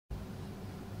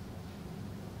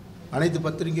அனைத்து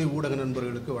பத்திரிகை ஊடக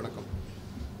நண்பர்களுக்கு வணக்கம்.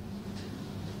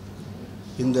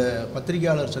 இந்த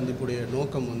பத்திரிகையாளர் சந்திப்புடைய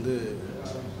நோக்கம்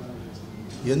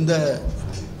எந்த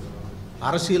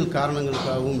அரசியல்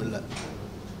காரணங்களுக்காகவும் இல்லை.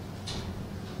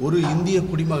 ஒரு இந்திய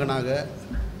குடிமகனாக,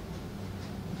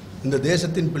 இந்த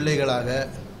தேசத்தின் பிள்ளைகளாக,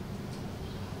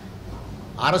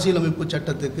 அரசியலமைப்பு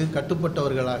சட்டத்துக்கு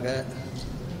கட்டுப்பட்டவர்களாக,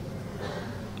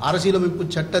 அரசியலமைப்பு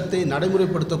சட்டத்தை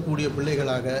நடைமுறைப்படுத்தக்கூடிய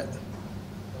பிள்ளைகளாக,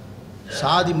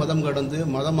 சாதி மதம் கடந்து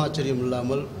மதமாச்சரியம்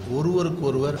இல்லாமல்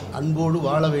ஒருவருக்கொருவர் அன்போடு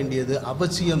வாழ வேண்டியது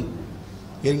அவசியம்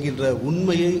என்கின்ற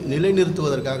உண்மையை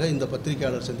நிலைநிறுத்துவதற்காக இந்த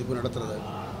பத்திரிகையாளர் சந்திப்பு நடத்துகிறது.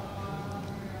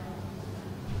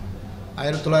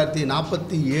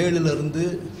 1947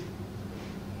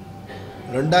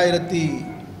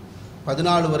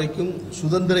 2014 வரைக்கும்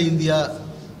சுதந்திர இந்தியா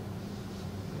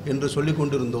என்று சொல்லிக்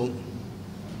கொண்டிருந்தோம்.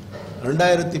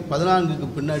 2014க்கு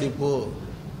பின்னாடி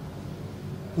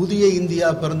புதிய இந்தியா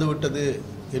பிறந்துவிட்டது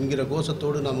என்கிற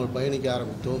கோஷத்தோடு நாம் பயணிக்க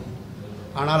ஆரம்பித்தோம்.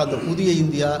 ஆனால் அந்த புதிய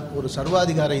இந்தியா ஒரு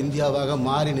சர்வாதிகார இந்தியாவாக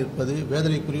மாறி நிற்பது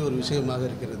வேதனைக்குரிய ஒரு விஷயமாக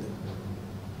இருக்கிறது.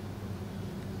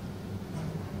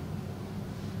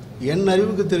 என்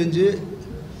அறிவுக்கு தெரிஞ்சு,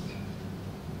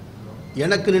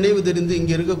 எனக்கு நினைவு தெரிந்து,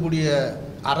 இங்கே இருக்கக்கூடிய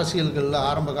அரசியல்களில்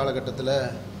ஆரம்ப காலகட்டத்தில்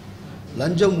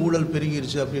லஞ்சம் ஊழல்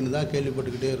பெருகிருச்சு அப்படின்னு தான்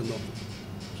கேள்விப்பட்டுக்கிட்டே இருந்தோம்.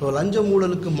 ஸோ லஞ்சம்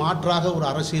ஊழலுக்கு மாற்றாக ஒரு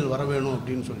அரசியல் வர வேணும்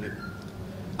அப்படின்னு சொல்லி.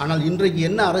 ஆனால் இன்றைக்கு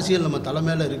என்ன அரசியல் நம்ம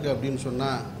தலைமையில் இருக்குது அப்படின்னு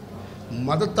சொன்னால்,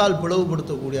 மதத்தால்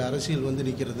பிளவுபடுத்தக்கூடிய அரசியல்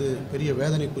நிற்கிறது பெரிய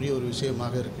வேதனைக்குரிய ஒரு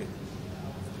விஷயமாக இருக்குது.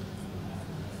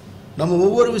 நம்ம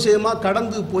ஒவ்வொரு விஷயமாக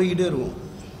கடந்து போய்கிட்டே இருக்கோம்.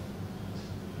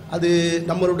 அது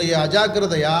நம்மளுடைய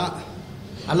அஜாக்கிரதையா,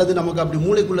 அல்லது நமக்கு அப்படி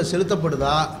மூளைக்குள்ளே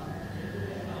செலுத்தப்படுதா,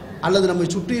 அல்லது நம்மை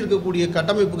சுற்றி இருக்கக்கூடிய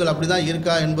கட்டமைப்புகள் அப்படி தான்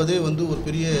இருக்கா என்பதே ஒரு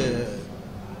பெரிய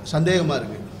சந்தேகமாக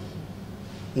இருக்குது.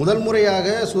 முதல் முறையாக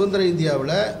சுதந்திர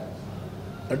இந்தியாவில்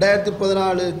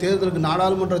 2014 தேர்தலுக்கு,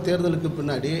 நாடாளுமன்ற தேர்தலுக்கு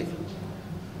பின்னாடி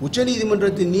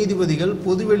உச்சநீதிமன்றத்தின் நீதிபதிகள்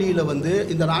பொதுவெளியில்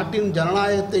இந்த நாட்டின்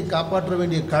ஜனநாயகத்தை காப்பாற்ற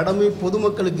வேண்டிய கடமை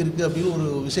பொதுமக்களுக்கு இருக்குது அப்படின்னு ஒரு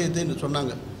விஷயத்தை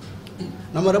சொன்னாங்க.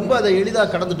 நம்ம ரொம்ப அதை எளிதாக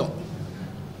கடந்துட்டோம்.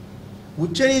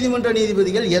 உச்சநீதிமன்ற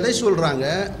நீதிபதிகள் எதை சொல்கிறாங்க,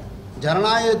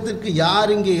 ஜனநாயகத்திற்கு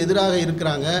யார் இங்கே எதிராக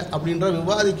இருக்கிறாங்க அப்படின்ற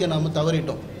விவாதிக்க நாம்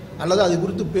தவறிட்டோம், அல்லது அது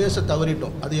குறித்து பேச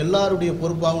தவறிட்டோம். அது எல்லாருடைய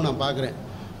பொறுப்பாகவும் நான் பார்க்குறேன்.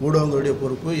 ஊடகங்களுடைய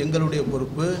பொறுப்பு, எங்களுடைய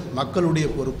பொறுப்பு, மக்களுடைய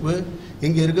பொறுப்பு,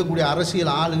 இங்கே இருக்கக்கூடிய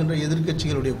அரசியல் ஆளுகின்ற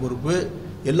எதிர்க்கட்சிகளுடைய பொறுப்பு,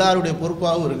 எல்லாருடைய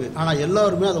பொறுப்பாகவும் இருக்குது. ஆனால்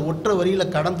எல்லோருமே அதை ஒற்ற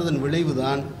வரியில் கடந்ததன் விளைவு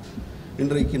தான்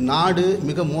இன்றைக்கு நாடு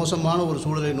மிக மோசமான ஒரு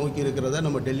சூழலை நோக்கி இருக்கிறத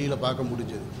நம்ம டெல்லியில் பார்க்க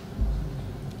முடிஞ்சது.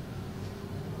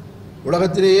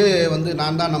 உலகத்திலேயே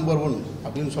நான் தான் நம்பர் 1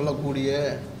 அப்படின்னு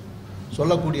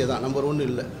சொல்லக்கூடியதான், நம்பர் 1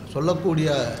 இல்லை, சொல்லக்கூடிய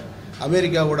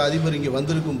அமெரிக்காவோட அதிபர் இங்கே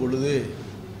வந்திருக்கும்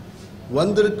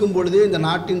பொழுதே இந்த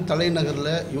நாட்டின்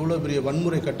தலைநகரில் இவ்வளோ பெரிய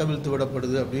வன்முறை கட்டவிழ்த்து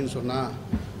விடப்படுது அப்படின்னு சொன்னால்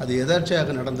அது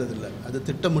எதர்ச்சியாக நடந்ததில்லை, அது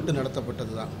திட்டமிட்டு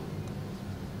நடத்தப்பட்டது தான்.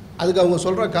 அதுக்கு அவங்க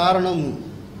சொல்கிற காரணம்,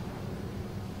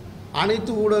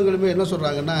 அனைத்து ஊடகங்களுமே என்ன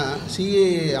சொல்கிறாங்கன்னா,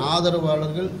 சிஏஏ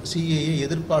ஆதரவாளர்கள், சிஏஏ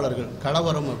எதிர்ப்பாளர்கள்,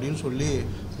 கலவரம் அப்படின்னு சொல்லி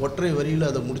ஒற்றை வரியில்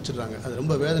அதை முடிச்சிடுறாங்க. அது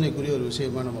ரொம்ப வேதனைக்குரிய ஒரு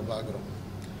விஷயமாக நம்ம பார்க்குறோம்.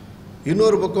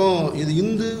 இன்னொரு பக்கம் இது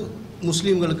இந்து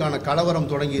முஸ்லீம்களுக்கான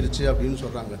கலவரம் தொடங்கிருச்சு அப்படின்னு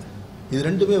சொல்கிறாங்க. இது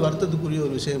ரெண்டுமே வருத்தத்துக்குரிய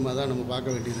ஒரு விஷயமாக தான் நம்ம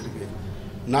பார்க்க வேண்டியது இருக்குது.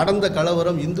 நடந்த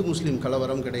கலவரம் இந்து முஸ்லீம்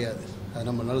கலவரம் கிடையாது. அதை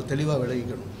நம்ம நல்ல தெளிவாக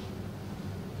விளங்கிக்கணும்.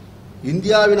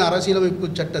 இந்தியாவின் அரசியலமைப்பு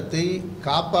சட்டத்தை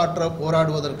காப்பாற்ற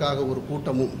போராடுவதற்காக ஒரு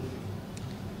கூட்டமும்,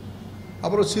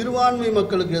 அப்புறம் சிறுபான்மை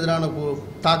மக்களுக்கு எதிரான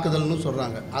தாக்குதல்னு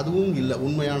சொல்கிறாங்க. அதுவும் இல்லை,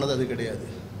 உண்மையானது அது கிடையாது.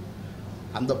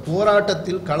 அந்த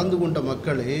போராட்டத்தில் கலந்து கொண்ட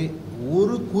மக்களை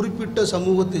ஒரு குறிப்பிட்ட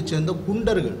சமூகத்தைச் சேர்ந்த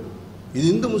குண்டர்கள். இது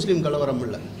இந்து முஸ்லீம் கலவரம்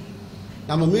இல்லை.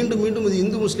 நம்ம மீண்டும் மீண்டும் இது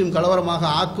இந்து முஸ்லீம் கலவரமாக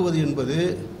ஆக்குவது என்பது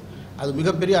அது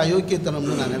மிகப்பெரிய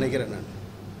அயோக்கியத்தனம்னு நான் நினைக்கிறேன்.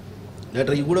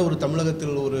 நேற்றைக்கு கூட ஒரு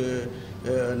தமிழகத்தில் ஒரு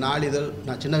நாளிதழ்,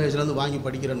 நான் சின்ன வயசுலேருந்து வாங்கி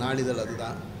படிக்கிற நாளிதழ்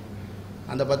அதுதான்,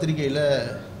 அந்த பத்திரிகையில்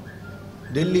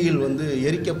டெல்லியில்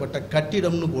எரிக்கப்பட்ட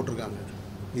கட்டிடம்னு போட்டிருக்காங்க.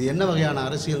 இது என்ன வகையான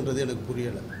அரசியல்ன்றது எனக்கு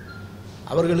புரியலை.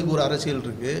 அவர்களுக்கு ஒரு அரசியல்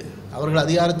இருக்குது, அவர்கள்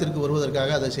அதிகாரத்திற்கு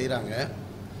வருவதற்காக அதை செய்கிறாங்க.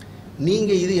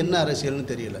 நீங்கள் இது என்ன அரசியல்னு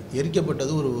தெரியல.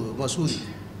 எரிக்கப்பட்டது ஒரு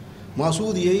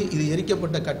மசூதியை இது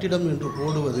எரிக்கப்பட்ட கட்டிடம் என்று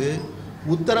போடுவது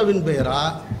உத்தரவின் பெயரா,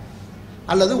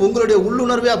 அல்லது உங்களுடைய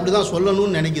உள்ளுணர்வே அப்படி தான்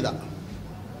சொல்லணும்னு நினைக்குதா?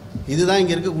 இதுதான்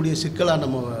இங்கே இருக்கக்கூடிய சிக்கலாக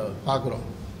நம்ம பார்க்குறோம்.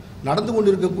 நடந்து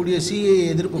கொண்டிருக்கக்கூடிய சிஏஏ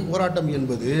எதிர்ப்பு போராட்டம்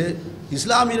என்பது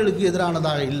இஸ்லாமியர்களுக்கு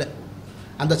எதிரானதாக இல்லை.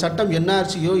 அந்த சட்டம்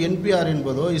என்ஆர்சியோ என்பிஆர்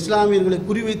என்பதோ இஸ்லாமியர்களை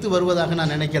குறிவைத்து வருவதாக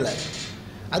நான் நினைக்கல.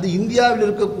 அது இந்தியாவில்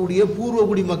இருக்கக்கூடிய பூர்வ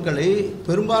குடிமக்களை,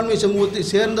 பெரும்பான்மை சமூகத்தை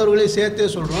சேர்ந்தவர்களை சேர்த்தே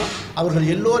சொல்கிறோம். அவர்கள்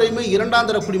எல்லோரையுமே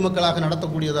இரண்டாந்தர குடிமக்களாக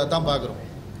நடத்தக்கூடியதாக தான் பார்க்குறோம்.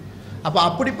 அப்போ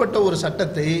அப்படிப்பட்ட ஒரு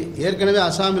சட்டத்தை ஏற்கனவே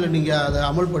அசாமில் நீங்கள் அதை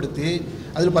அமல்படுத்தி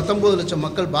அதில் 19 லட்சம்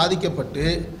மக்கள் பாதிக்கப்பட்டு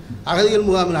அகதிகள்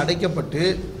முகாமில் அடைக்கப்பட்டு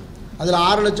அதில்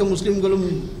 6 லட்சம் முஸ்லீம்களும்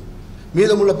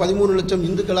மீதமுள்ள 13 லட்சம்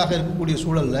இந்துக்களாக இருக்கக்கூடிய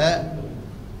சூழலில்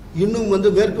இன்னும்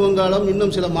மேற்கு வங்காளம்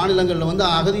இன்னும் சில மாநிலங்களில்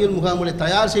அகதிகள் முகாம்களை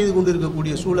தயார் செய்து கொண்டு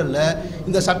இருக்கக்கூடிய சூழலில்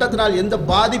இந்த சட்டத்தினால் எந்த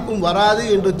பாதிப்பும் வராது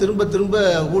என்று திரும்ப திரும்ப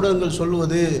ஊடகங்கள்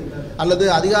சொல்வது அல்லது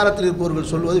அதிகாரத்தில்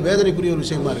இருப்பவர்கள் சொல்வது வேதனைக்குரிய ஒரு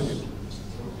விஷயமா இருக்கு.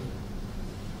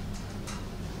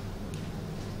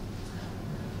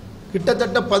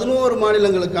 கிட்டத்தட்ட 11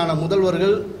 மாநிலங்களுக்கான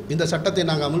முதல்வர்கள் இந்த சட்டத்தை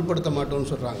நாங்கள் அமல்படுத்த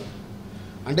மாட்டோம்னு சொல்கிறாங்க.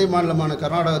 அண்டை மாநிலமான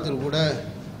கர்நாடகத்தில் கூட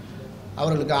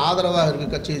அவர்களுக்கு ஆதரவாக இருக்க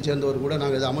கட்சியை சேர்ந்தவர் கூட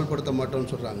நாங்கள் இதை அமல்படுத்த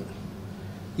மாட்டோம்னு சொல்கிறாங்க.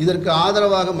 இதற்கு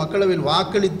ஆதரவாக மக்களவையில்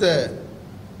வாக்களித்த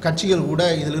கட்சிகள் கூட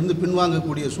இதிலிருந்து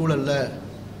பின்வாங்கக்கூடிய சூழலில்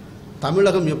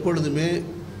தமிழகம் எப்பொழுதுமே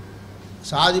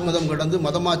சாதி மதம் கடந்து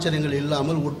மதமாச்சரியங்கள்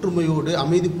இல்லாமல் ஒற்றுமையோடு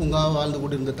அமைதி பூங்காக வாழ்ந்து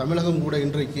கொண்டிருந்த தமிழகம் கூட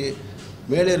இன்றைக்கு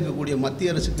மேலே இருக்கக்கூடிய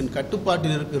மத்திய அரசுக்கின்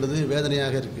கட்டுப்பாட்டில் இருக்கிறது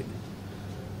வேதனையாக இருக்குது.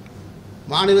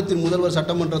 மாநிலத்தின் முதல்வர்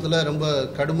சட்டமன்றத்தில் ரொம்ப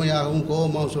கடுமையாகவும்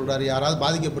கோபமாகவும் சொல்கிறார், யாராவது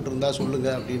பாதிக்கப்பட்டிருந்தால்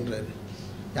சொல்லுங்கள் அப்படின்றாரு.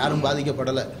 யாரும்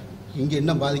பாதிக்கப்படலை, இங்கே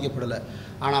இன்னும் பாதிக்கப்படலை.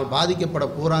 ஆனால் பாதிக்கப்பட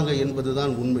போகிறாங்க என்பது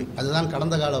தான் உண்மை. அதுதான்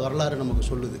கடந்த கால வரலாறு நமக்கு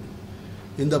சொல்லுது.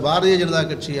 இந்த பாரதிய ஜனதா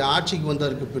கட்சி ஆட்சிக்கு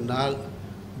வந்ததற்கு பின்னால்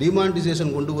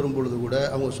டிமானிட்டைசேஷன் கொண்டு வரும் பொழுது கூட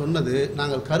அவங்க சொன்னது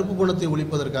நாங்கள் கருப்பு பணத்தை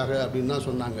ஒழிப்பதற்காக அப்படின்னு தான்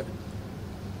சொன்னாங்க.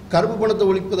 கருப்பு பணத்தை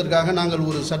ஒழிப்பதற்காக நாங்கள்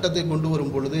ஒரு சட்டத்தை கொண்டு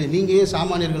வரும் பொழுது நீங்கள் ஏன்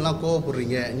சாமானியர்கள்லாம்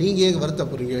கோவப்படுறீங்க, நீங்கள் ஏன்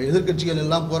வருத்தப்படுறீங்க, எதிர்க்கட்சிகள்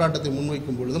எல்லாம் போராட்டத்தை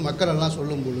முன்வைக்கும் பொழுது மக்கள் எல்லாம்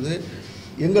சொல்லும் பொழுது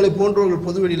எங்களை போன்றவர்கள்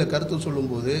பொதுவெளியில் கருத்து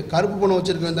சொல்லும்போது கருப்பு பணம்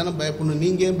வச்சுருக்கவன் தானே பயப்படணும்,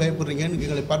 நீங்கள் ஏன் பயப்படுறீங்கன்னு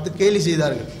எங்களை பார்த்து கேலி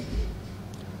செய்தார்கள்.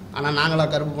 ஆனால் நாங்களாக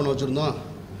கருப்பு பணம் வச்சுருந்தோம்?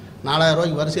 4000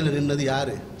 ரூபாய்க்கு வரிசையில் நின்னது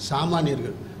யார்?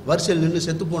 சாமானியர்கள். வரிசையில் நின்று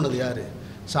செத்து போனது யார்?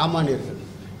 சாமானியர்கள்.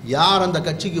 யார் அந்த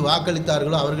கட்சிக்கு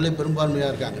வாக்களித்தார்களோ அவர்களே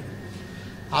பெரும்பான்மையாக இருக்காங்க.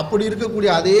 அப்படி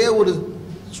இருக்கக்கூடிய அதே ஒரு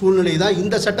சூழ்நிலை தான்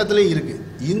இந்த சட்டத்திலையும் இருக்குது.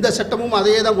 இந்த சட்டமும்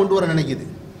அதையே தான் கொண்டு வர நினைக்குது.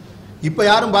 இப்போ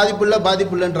யாரும்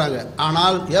பாதிப்பு இல்லைன்றாங்க.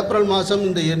 ஆனால் ஏப்ரல் மாதம்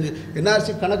இந்த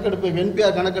என்ஆர்சி கணக்கெடுப்பை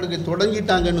என்பிஆர் கணக்கெடுப்பை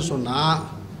தொடங்கிட்டாங்கன்னு சொன்னால்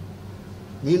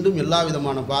மீண்டும் எல்லா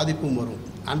விதமான பாதிப்பும் வரும்.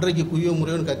 அன்றைக்கு குய்யோ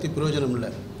முறையோன்னு கத்தி பிரயோஜனம்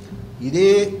இல்லை.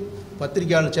 இதே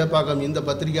பத்திரிகையாளர் சேப்பாக்கம் இந்த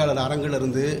பத்திரிகையாளர்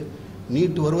அரங்கிலிருந்து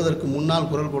நீட்டு வருவதற்கு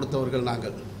முன்னால் குரல் கொடுத்தவர்கள்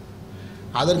நாங்கள்.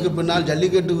 அதற்கு பின்னால்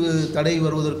ஜல்லிக்கட்டு தடை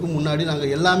வருவதற்கு முன்னாடி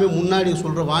நாங்கள் எல்லாமே முன்னாடி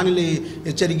சொல்கிற வானிலை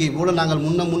எச்சரிக்கை போல் நாங்கள்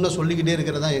முன்ன சொல்லிக்கிட்டே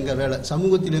இருக்கிறதா எங்கள் வேலை.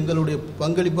 சமூகத்தில் எங்களுடைய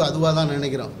பங்களிப்பு அதுவாக தான்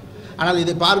நினைக்கிறோம். ஆனால்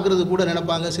இதை பார்க்கறது கூட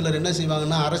நினைப்பாங்க சிலர் என்ன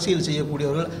செய்வாங்கன்னா, அரசியல்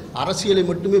செய்யக்கூடியவர்கள், அரசியலை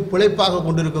மட்டுமே பிழைப்பாக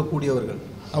கொண்டிருக்கக்கூடியவர்கள்.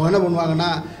 அவங்க என்ன பண்ணுவாங்கன்னா,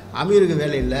 அமீருக்கு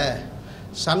வேலை இல்லை,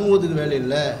 சண்முகத்துக்கு வேலை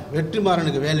இல்லை,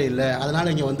 வெற்றிமாறனுக்கு வேலை இல்லை,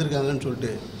 அதனால் இங்கே வந்திருக்காங்கன்னு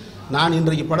சொல்லிட்டு நான்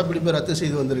இன்றைக்கு படப்பிடிப்பை ரத்து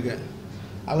செய்து வந்திருக்கேன்.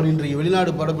 அவர் இன்றைக்கு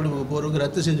வெளிநாடு படப்பிடிப்புக்கு போகிறதுக்கு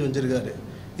ரத்து செஞ்சு வச்சுருக்காரு.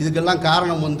 இதுக்கெல்லாம்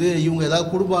காரணம் இவங்க ஏதாவது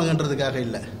கொடுப்பாங்கன்றதுக்காக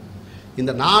இல்லை.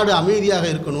 இந்த நாடு அமைதியாக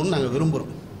இருக்கணும்னு நாங்கள்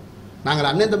விரும்புகிறோம். நாங்கள்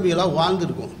அண்ணன் தம்பிகளாக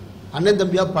வாழ்ந்துருக்கோம், அண்ணன்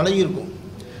தம்பியாக பழகியிருக்கோம்.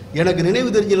 எனக்கு நினைவு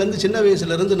தெரிஞ்சிலேருந்து சின்ன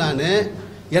வயசுலேருந்து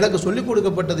எனக்கு சொல்லிக்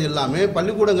கொடுக்கப்பட்டது எல்லாமே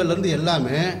பள்ளிக்கூடங்கள்லேருந்து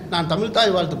எல்லாமே நான் தமிழ்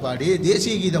தாய் வாழ்த்து பாடி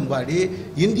தேசிய கீதம் பாடி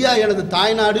இந்தியா எனது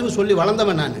தாய்நாடுன்னு சொல்லி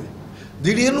வளர்ந்தவன் நான்.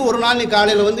 திடீர்னு ஒரு நாள் நீ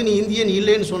காலையில் நீ இந்தியன்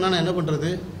இல்லைன்னு சொன்னால் நான் என்ன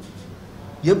பண்ணுறது?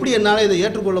 எப்படி என்னால் இதை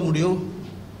ஏற்றுக்கொள்ள முடியும்?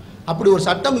 அப்படி ஒரு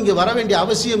சட்டம் இங்கே வர வேண்டிய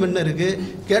அவசியம் என்ன இருக்குது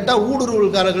கேட்டால்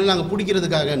ஊடுருவல்காரர்களை நாங்கள்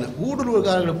பிடிக்கிறதுக்காகன்னு.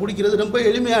 ஊடுருவல்காரர்களை பிடிக்கிறது ரொம்ப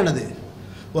எளிமையானது.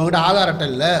 உங்கள்கிட்ட ஆதார் அட்டை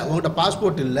இல்லை, உங்கள்கிட்ட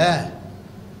பாஸ்போர்ட் இல்லை,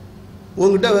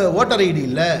 உங்கள்கிட்ட ஓட்டர் ஐடி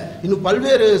இல்லை, இன்னும்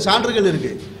பல்வேறு சான்றுகள்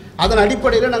இருக்குது. அதன்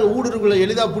அடிப்படையில் நாங்கள் ஊடுருவலை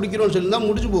எளிதாக பிடிக்கிறோன்னு சொல்லி தான்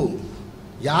முடிஞ்சு போகும்.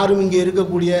 யாரும் இங்கே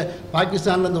இருக்கக்கூடிய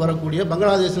பாகிஸ்தான்லேருந்து வரக்கூடிய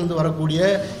பங்களாதேஷ்லேருந்து வரக்கூடிய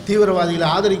தீவிரவாதிகளை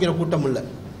ஆதரிக்கிற கூட்டம் இல்லை.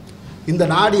 இந்த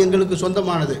நாடு எங்களுக்கு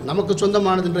சொந்தமானது, நமக்கு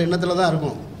சொந்தமானதுன்ற எண்ணத்தில் தான்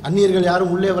இருக்கும். அந்நியர்கள்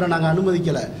யாரும் உள்ளே வர நாங்கள்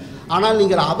அனுமதிக்கலை. ஆனால்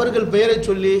நீங்கள் அவர்கள் பெயரை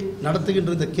சொல்லி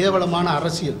நடத்துகின்ற இந்த கேவலமான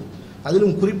அரசியல்,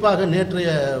 அதிலும் குறிப்பாக நேற்றைய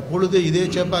பொழுது இதே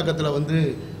சேப்பாக்கத்தில்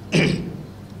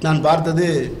நான் பார்த்தது,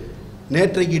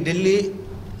 நேற்றைக்கு டெல்லி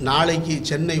நாளைக்கு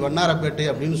சென்னை வண்ணாரப்பேட்டை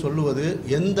அப்படின்னு சொல்லுவது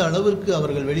எந்த அளவிற்கு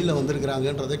அவர்கள் வெளியில்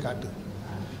வந்திருக்கிறாங்கன்றதை காட்டுது.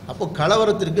 அப்போது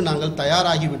கலவரத்திற்கு நாங்கள்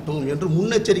தயாராகிவிட்டோம் என்று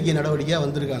முன்னெச்சரிக்கை நடவடிக்கையாக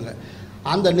வந்திருக்காங்க.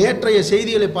 அந்த நேற்றைய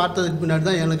செய்திகளை பார்த்ததுக்கு பின்னாடி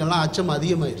தான் எனக்கெல்லாம் அச்சம்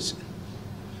அதிகமாகிடுச்சு.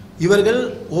 இவர்கள்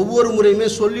ஒவ்வொரு முறையுமே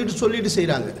சொல்லிட்டு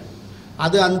செய்கிறாங்க.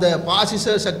 அது அந்த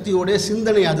பாசிச சக்தியோடைய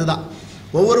சிந்தனை. அதுதான்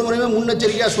ஒவ்வொரு முறையுமே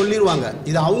முன்னெச்சரிக்கையாக சொல்லிடுவாங்க,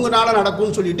 இது அவங்கனால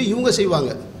நடக்கும்னு சொல்லிட்டு இவங்க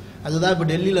செய்வாங்க. அதுதான் இப்போ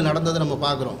டெல்லியில் நடந்ததை நம்ம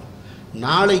பார்க்குறோம்.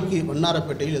 நாளைக்கு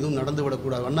வண்ணாரப்பேட்டையில் எதுவும் நடந்து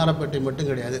விடக்கூடாது. வண்ணாரப்பேட்டை மட்டும்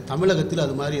கிடையாது, தமிழகத்தில்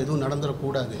அது மாதிரி எதுவும்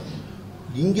நடந்துடக்கூடாது.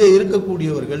 இங்கே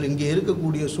இருக்கக்கூடியவர்கள் இங்கே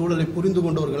இருக்கக்கூடிய சூழலை புரிந்து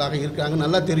கொண்டவர்களாக இருக்காங்க,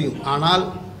 நல்லா தெரியும். ஆனால்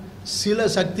சில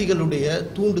சக்திகளுடைய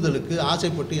தூண்டுதலுக்கு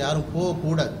ஆசைப்பட்டு யாரும்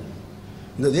போகக்கூடாது.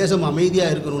 இந்த தேசம்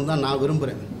அமைதியாக இருக்கணும்னு தான் நான்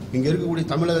விரும்புகிறேன். இங்கே இருக்கக்கூடிய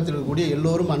தமிழகத்தில் இருக்கக்கூடிய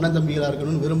எல்லோரும் அண்ணன் தம்பிகளாக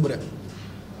இருக்கணும்னு விரும்புகிறேன்.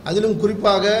 அதிலும்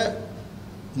குறிப்பாக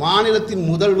மாநிலத்தின்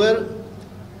முதல்வர்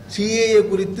சிஏஏ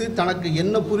குறித்து தனக்கு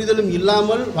என்ன புரிதலும்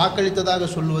இல்லாமல் வாக்களித்ததாக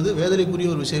சொல்வது வேதனைக்குரிய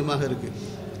ஒரு விஷயமாக இருக்குது.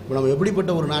 இப்போ நம்ம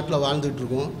எப்படிப்பட்ட ஒரு நாட்டில் வாழ்ந்துட்டு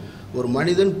இருக்கோம்? ஒரு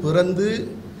மனிதன் பிறந்து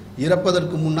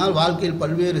இறப்பதற்கு முன்னால் வாழ்க்கையில்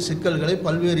பல்வேறு சிக்கல்களை,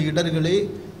 பல்வேறு இடர்களை,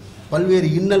 பல்வேறு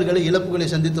இன்னல்களை, இழப்புகளை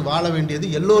சந்தித்து வாழ வேண்டியது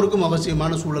எல்லோருக்கும்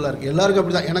அவசியமான சூழலாக இருக்குது. எல்லாருக்கும்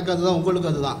அப்படி தான், எனக்கு அதுதான்,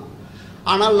 உங்களுக்கு அதுதான்.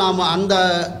 ஆனால் நாம்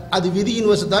அது விதியின்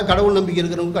வசத்தாக கடவுள் நம்பிக்கை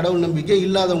இருக்கிறவங்க கடவுள் நம்பிக்கை,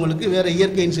 இல்லாதவங்களுக்கு வேறு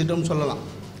இயற்கையின் சீற்றம் சொல்லலாம்.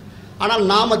 ஆனால்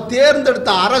நாம்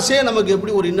தேர்ந்தெடுத்த அரசே நமக்கு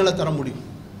எப்படி ஒரு இன்னலை தர முடியும்?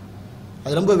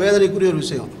 அது ரொம்ப வேதனைக்குரிய ஒரு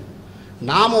விஷயம்.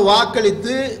 நாம்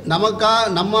வாக்களித்து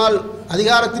நம்மால்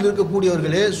அதிகாரத்தில்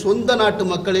இருக்கக்கூடியவர்களே சொந்த நாட்டு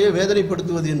மக்களையே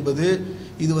வேதனைப்படுத்துவது என்பது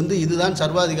இதுதான்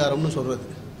சர்வாதிகாரம்னு சொல்கிறது.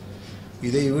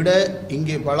 இதை விட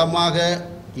இங்கே பலமாக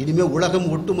இனிமேல் உலகம்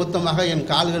ஒட்டுமொத்தமாக என்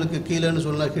கால்களுக்கு கீழேன்னு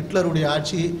சொன்ன ஹிட்லருடைய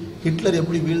ஆட்சி, ஹிட்லர்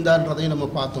எப்படி வீழ்ந்தான்றதையும் நம்ம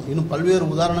பார்த்தோம். இன்னும் பல்வேறு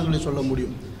உதாரணங்களை சொல்ல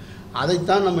முடியும்.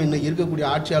 அதைத்தான் நம்ம இன்னைக்கு இருக்கக்கூடிய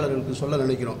ஆட்சியாளர்களுக்கு சொல்ல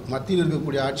நினைக்கிறோம். மத்தியில்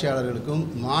இருக்கக்கூடிய ஆட்சியாளர்களுக்கும்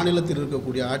மாநிலத்தில்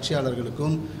இருக்கக்கூடிய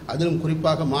ஆட்சியாளர்களுக்கும், அதிலும்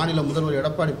குறிப்பாக மாநில முதல்வர்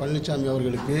எடப்பாடி பழனிசாமி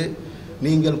அவர்களுக்கு,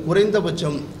 நீங்கள்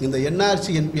குறைந்தபட்சம் இந்த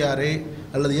என்ஆர்சி என்பிஆரை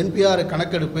அல்லது என்பிஆர்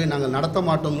கணக்கெடுப்பை நாங்கள் நடத்த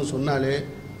மாட்டோம்னு சொன்னாலே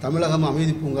தமிழகம்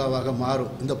அமைதி பூங்காவாக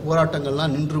மாறும். இந்த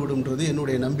போராட்டங்கள்லாம் நின்று விடும்ன்றது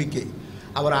என்னுடைய நம்பிக்கை.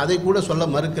 அவர் அதை கூட சொல்ல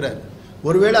மறுக்கிறார்.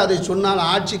 ஒருவேளை அதை சொன்னால்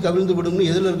ஆட்சி கவிழ்ந்து விடும்னு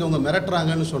எதில் இருக்கவங்க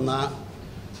மிரட்டுறாங்கன்னு சொன்னால்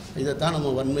இதைத்தான்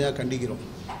நம்ம வன்மையாக கண்டிக்கிறோம்.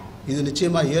 இது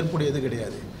நிச்சயமாக ஏற்புடையது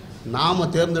கிடையாது.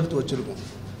 நாம் தேர்ந்தெடுத்து வச்சுருக்கோம்,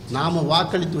 நாம்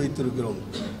வாக்களித்து வைத்திருக்கிறோம்.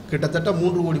 கிட்டத்தட்ட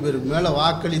 3 கோடி பேருக்கு மேலே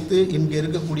வாக்களித்து இங்கே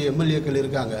இருக்கக்கூடிய எம்எல்ஏக்கள்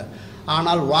இருக்காங்க.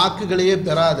 ஆனால் வாக்குகளையே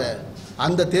பெறாத,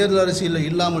 அந்த தேர்தல் அரசியலில்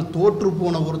இல்லாமல் தோற்று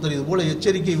போன ஒருத்தர் இது போல்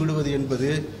எச்சரிக்கை விடுவது என்பது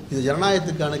இது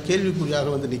ஜனநாயகத்துக்கான கேள்விக்குறியாக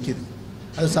வந்து நிற்கிது.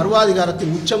 அது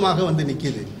சர்வாதிகாரத்தின் உச்சமாக வந்து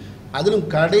நிற்கிது. அதிலும்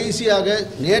கடைசியாக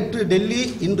நேற்று டெல்லி,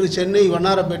 இன்று சென்னை,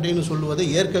 வண்ணாரப்பேட்டைன்னு சொல்லுவதை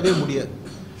ஏற்கவே முடியாது.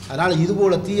 அதனால்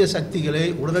இதுபோல் தீய சக்திகளை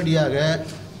உடனடியாக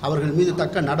அவர்கள் மீது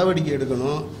தக்க நடவடிக்கை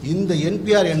எடுக்கணும். இந்த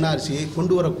என்பிஆர் என்ஆர்சியை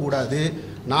கொண்டு வரக்கூடாது.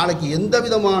 நாளைக்கு எந்த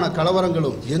விதமான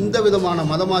கலவரங்களும், எந்த விதமான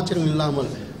மதமாச்சரியம் இல்லாமல்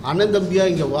அண்ணன்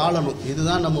தம்பியாக இங்கே வாழணும்.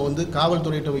 இதுதான் நம்ம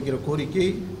காவல்துறையிட்ட வைக்கிற கோரிக்கை,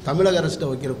 தமிழக அரசிட்ட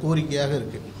வைக்கிற கோரிக்கையாக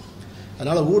இருக்குது.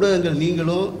 அதனால் ஊடகங்கள்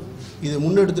நீங்களும் இதை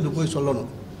முன்னெடுத்துட்டு போய்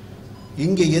சொல்லணும்.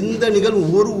 இங்கே எந்த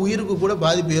நிகழ்வும் ஒரு உயிருக்கு கூட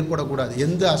பாதிப்பு ஏற்படக்கூடாது,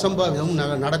 எந்த அசம்பாவிதமும்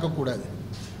நடக்கக்கூடாது.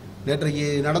 நேற்றைக்கு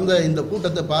நடந்த இந்த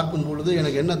கூட்டத்தை பார்க்கும் பொழுது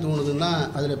எனக்கு என்ன தோணுதுன்னா,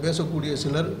 அதில் பேசக்கூடிய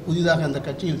சிலர் புதிதாக அந்த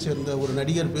கட்சியில் சேர்ந்த ஒரு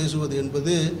நடிகர் பேசுவது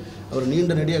என்பது, அவர்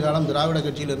நீண்ட நெடிய காலம் திராவிட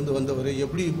கட்சியிலிருந்து வந்தவர்,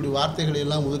 எப்படி இப்படி வார்த்தைகளை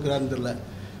எல்லாம் ஒதுக்குறாருன்னு தெரியல.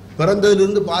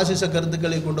 பிறந்ததிலிருந்து பாசிச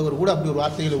கருத்துக்களை கொண்டவர் கூட அப்படி ஒரு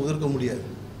வார்த்தைகளை ஒதுக்க முடியாது.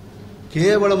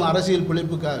 கேவலம் அரசியல்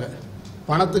பிழைப்புக்காக,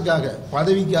 பணத்துக்காக,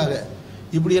 பதவிக்காக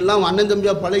இப்படியெல்லாம் அண்ணன்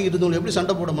தம்பியாக பழகி இருந்தவங்க எப்படி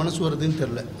சண்டை போட மனசு வருதுன்னு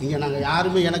தெரில. இங்கே நாங்கள்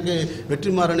யாருமே, எனக்கு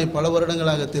வெற்றிமாறனை பல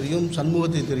வருடங்களாக தெரியும்,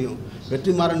 சண்முகத்தை தெரியும்.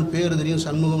 வெற்றிமாறன் பேர் தெரியும்,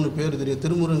 சண்முகம்னு பேர் தெரியும்,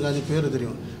 திருமுருகன் பேர்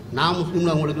தெரியும். நான்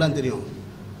முஸ்லீம்னு அவங்களுக்குலாம் தெரியும்.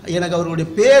 எனக்கு அவர்களுடைய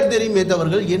பேர் தெரியுமே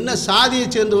தவறுகள் என்ன சாதியை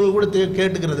சேர்ந்தவர்கள் கூட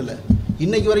கேட்டுக்கிறது இல்லை.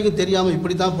 இன்றைக்கு வரைக்கும் தெரியாமல்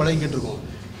இப்படி தான் பழகிக்கிட்டு இருக்கோம்.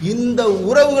 இந்த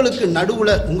உறவுகளுக்கு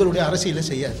நடுவில் உங்களுடைய அரசியலை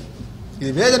செய்யாது.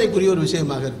 இது வேதனைக்குரிய ஒரு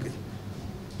விஷயமாக இருக்குது.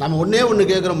 நம்ம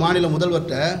ஒன்று கேட்குறோம் மாநில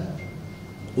முதல்வர்கிட்ட,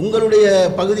 உங்களுடைய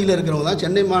பகுதியில் இருக்கிறவங்க தான்,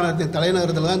 சென்னை மாநகரத்தின்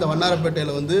தலைநகரத்தில் தான் இந்த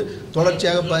வண்ணாரப்பேட்டையில்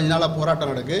தொடர்ச்சியாக 15 நாளாக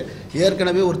போராட்டம் நடக்கு.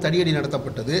 ஏற்கனவே ஒரு தடியடி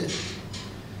நடத்தப்பட்டது.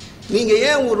 நீங்கள்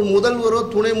ஏன் ஒரு முதல்வரோ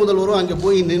துணை முதல்வரோ அங்கே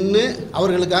போய் நின்று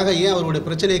அவர்களுக்காக ஏன் அவருடைய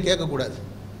பிரச்சனையை கேட்கக்கூடாது?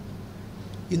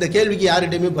 இந்த கேள்விக்கு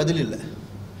யார்கிட்டையுமே பதில் இல்லை.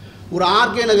 ஒரு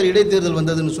ஆர்கே நகர் இடைத்தேர்தல்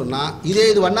வந்ததுன்னு சொன்னால், இதே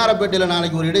இது வண்ணாரப்பேட்டையில்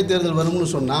நாளைக்கு ஒரு இடைத்தேர்தல் வரும்னு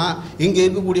சொன்னால், இங்கே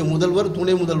இருக்கக்கூடிய முதல்வர்,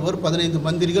 துணை முதல்வர், 15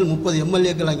 மந்திரிகள், 30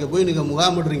 எம்எல்ஏக்கள் அங்கே போய் நீங்கள்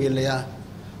முகாமிடுறீங்க இல்லையா?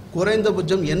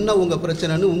 குறைந்தபட்சம் என்ன உங்கள்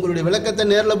பிரச்சனைன்னு உங்களுடைய விளக்கத்தை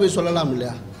நேரில் போய் சொல்லலாம்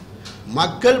இல்லையா?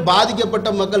 மக்கள்,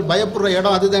 பாதிக்கப்பட்ட மக்கள் பயப்படுற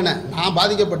இடம் அதுதானே. நான்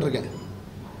பாதிக்கப்பட்டிருக்கேன்,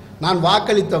 நான்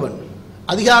வாக்களித்தவன்,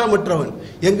 அதிகாரமற்றவன்.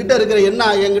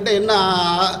 என்கிட்ட என்ன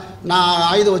நான்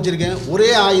ஆயுதம் வச்சுருக்கேன்?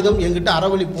 ஒரே ஆயுதம் என்கிட்ட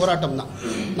அறவழி போராட்டம் தான்.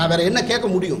 நான் வேறு என்ன கேட்க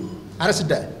முடியும்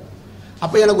அரசிட்ட?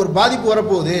 அப்போ எனக்கு ஒரு பாதிப்பு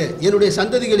வரப்போகுது, என்னுடைய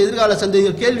சந்ததிகள், எதிர்கால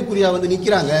சந்ததிகள் கேள்விக்குறியாக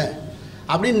நிற்கிறாங்க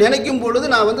அப்படின்னு நினைக்கும் பொழுது,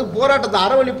 நான் போராட்டத்தை,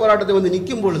 அறவழி போராட்டத்தை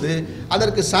நிற்கும் பொழுது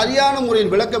அதற்கு சரியான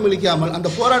முறையில் விளக்கம் அளிக்காமல் அந்த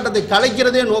போராட்டத்தை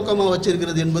கலைக்கிறதே நோக்கமாக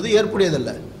வச்சிருக்கிறது என்பது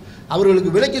ஏற்புடையதல்ல.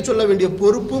 அவர்களுக்கு விளக்கி சொல்ல வேண்டிய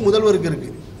பொறுப்பு முதல்வருக்கு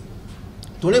இருக்குது,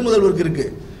 துணை முதல்வருக்கு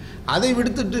இருக்குது. அதை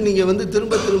விடுத்துட்டு நீங்கள்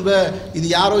திரும்ப திரும்ப இது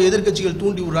யாரோ எதிர்க்கட்சிகள்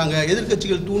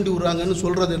தூண்டி விடுறாங்கன்னு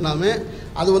சொல்கிறது எல்லாமே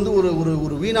அது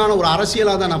ஒரு வீணான ஒரு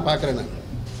அரசியலாக தான் நான் பார்க்குறேன். நான்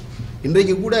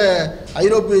இன்றைக்கு கூட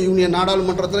ஐரோப்பிய யூனியன்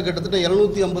நாடாளுமன்றத்தில் கிட்டத்தட்ட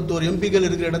 751 எம்பிக்கள்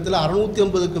இருக்கிற இடத்துல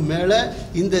 650க்கு மேலே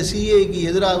இந்த சிஏக்கு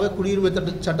எதிராக, குடியுரிமை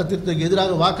சட்டத்திற்கு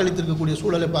எதிராக வாக்களித்திருக்கக்கூடிய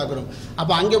சூழலை பார்க்குறோம்.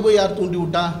 அப்போ அங்கே போய் யார் தூண்டி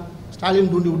விட்டா?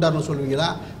 ஸ்டாலின் தூண்டி விட்டார்னு சொல்லுவீங்களா?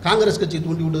 காங்கிரஸ் கட்சி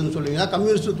தூண்டி விட்டதுன்னு சொல்லுவீங்களா?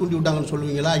 கம்யூனிஸ்ட் தூண்டி விட்டாங்கன்னு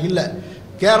சொல்லுவீங்களா? இல்லை.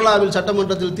 கேரளாவில்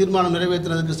சட்டமன்றத்தில் தீர்மானம்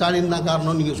நிறைவேற்றினதுக்கு ஸ்டாலின் தான்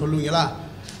காரணம்னு நீங்கள் சொல்லுவீங்களா?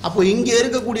 அப்போ இங்கே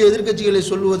இருக்கக்கூடிய எதிர்க்கட்சிகளை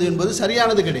சொல்லுவது என்பது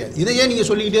சரியானது கிடையாது. இதையே நீங்கள்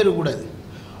சொல்லிக்கிட்டே இருக்கக்கூடாது.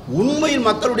 உண்மையில்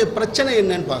மக்களுடைய பிரச்சனை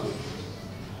என்னன்னு பார்க்கணும்.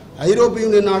 ஐரோப்பிய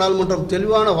யூனியன் நாடாளுமன்றம்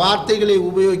தெளிவான வார்த்தைகளை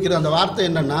உபயோகிக்கிற அந்த வார்த்தை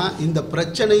என்னன்னா, இந்த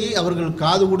பிரச்சனையை அவர்கள்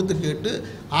காது கொடுத்து கேட்டு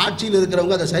ஆட்சியில்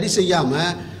இருக்கிறவங்க அதை சரி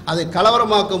செய்யாமல் அதை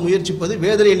கலவரமாக்க முயற்சிப்பது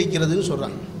வேதனை அளிக்கிறதுன்னு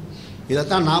சொல்கிறாங்க.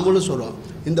 இதைத்தான் நாமளும் சொல்கிறோம்.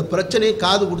 இந்த பிரச்சனையை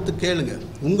காது கொடுத்து கேளுங்க.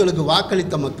 உங்களுக்கு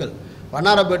வாக்களித்த மக்கள்,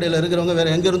 வண்ணாரப்பேட்டையில் இருக்கிறவங்க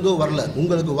வேறு எங்கேருந்தும் வரல,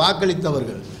 உங்களுக்கு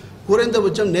வாக்களித்தவர்கள்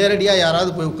குறைந்தபட்சம் நேரடியாக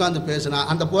யாராவது போய் உட்கார்ந்து பேசினா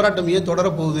அந்த போராட்டம் ஏன்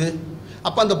தொடரப்போகுது?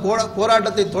 அப்போ அந்த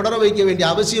போராட்டத்தை தொடர வைக்க வேண்டிய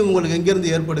அவசியம் உங்களுக்கு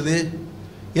எங்கேருந்து ஏற்படுது?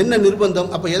 என்ன நிர்பந்தம்?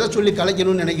 அப்போ எதை சொல்லி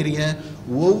கலைக்கணும்னு நினைக்கிறீங்க?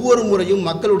 ஒவ்வொரு முறையும்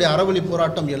மக்களுடைய அறவழி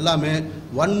போராட்டம் எல்லாமே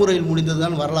வன்முறையில் முடிந்தது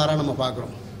தான் வரலாறாக நம்ம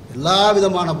பார்க்குறோம். எல்லா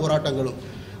விதமான போராட்டங்களும்,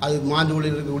 அது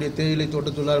மாஞ்சோலியில் இருக்கக்கூடிய தேயிலை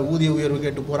தோட்டத்தொழிலாளர் ஊதிய உயர்வு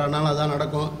கேட்டு போராடினாலும் அதுதான்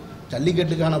நடக்கும்,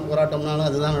 ஜல்லிக்கட்டுக்கான போராட்டம்னாலும்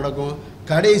அதுதான் நடக்கும்.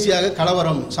 கடைசியாக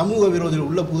கலவரம், சமூக விரோதிகள்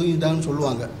உள்ளே புகுந்தாங்கன்னு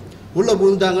சொல்லுவாங்க. உள்ளே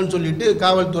புகுந்தாங்கன்னு சொல்லிட்டு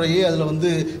காவல்துறையே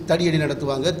அதில் தடியடி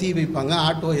நடத்துவாங்க, தீ வைப்பாங்க,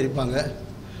 ஆட்டோ எரிப்பாங்க,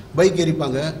 பைக்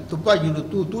எரிப்பாங்க, துப்பாக்கி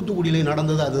தூத்துக்குடியிலே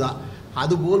நடந்தது அதுதான்.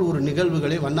 அதுபோல் ஒரு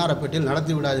நிகழ்வுகளை வண்ணாரப்பேட்டையில்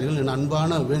நடத்தி விடாதீர்கள் என்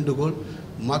அன்பான வேண்டுகோள்.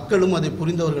 மக்களும் அதை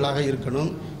புரிந்தவர்களாக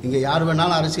இருக்கணும். இங்கே யார்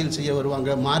வேணாலும் அரசியல் செய்ய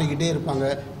வருவாங்க, மாறிக்கிட்டே இருப்பாங்க,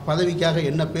 பதவிக்காக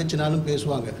என்ன பேச்சுனாலும்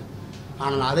பேசுவாங்க.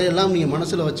 ஆனால் அதையெல்லாம் நீங்கள்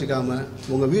மனசில் வச்சுக்காம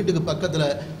உங்கள் வீட்டுக்கு பக்கத்தில்,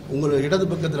 உங்கள் இடது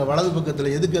பக்கத்தில், வலது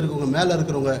பக்கத்தில் எதுக்கு இருக்கவங்க, மேலே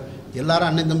இருக்கிறவங்க எல்லாரும்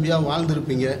அண்ணன் தம்பியாக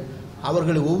வாழ்ந்துருப்பீங்க.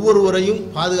 அவர்களை ஒவ்வொருவரையும்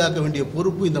பாதுகாக்க வேண்டிய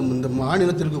பொறுப்பு இந்த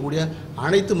மாநிலத்தில் இருக்கக்கூடிய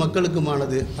அனைத்து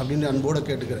மக்களுக்குமானது அப்படின்னு அன்போடு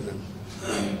கேட்டுக்கிறேன் நான்.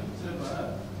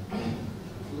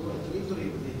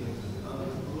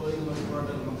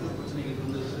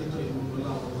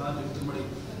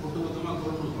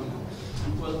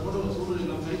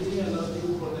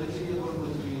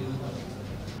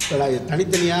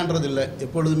 தனித்தனியான்றது இல்லை,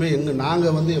 எப்பொழுதுமே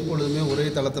நாங்கள் எப்பொழுதுமே ஒரே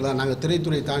தளத்தில் நாங்கள்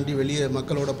திரைத்துறை தாண்டி வெளியே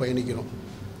மக்களோட பயணிக்கிறோம்.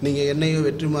 நீங்கள் என்னையோ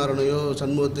வெற்றிமாறனையோ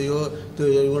சண்முகத்தையோ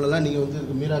இவங்களெல்லாம்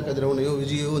நீங்கள் மீரா கதிரவனையோ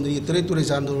விஜயோ நீங்கள் திரைத்துறை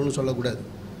சார்ந்தவர்கள்னு சொல்லக்கூடாது.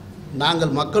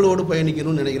 நாங்கள் மக்களோடு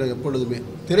பயணிக்கணும்னு நினைக்கிறோம் எப்பொழுதுமே.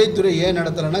 திரைத்துறை ஏன்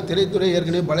நடத்தலைன்னா, திரைத்துறை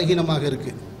ஏற்கனவே பலகீனமாக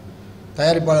இருக்குது.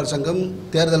 தயாரிப்பாளர் சங்கம்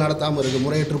தேர்தல் நடத்தாமல் இருக்குது,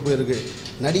 முறையற்று போயிருக்கு.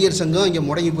 நடிகர் சங்கம் இங்கே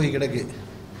முடங்கி போய் கிடக்கு.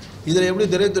 இதில் எப்படி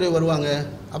திரைத்துறை வருவாங்க?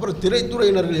 அப்புறம்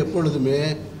திரைத்துறையினர்கள் எப்பொழுதுமே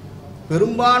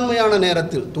பெரும்பான்மையான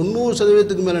நேரத்தில்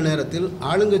 90% மேலே நேரத்தில்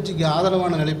ஆளுங்கட்சிக்கு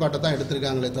ஆதரவான நிலைப்பாட்டை தான்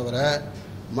எடுத்திருக்காங்களே தவிர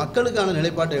மக்களுக்கான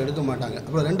நிலைப்பாட்டை எடுக்க மாட்டாங்க.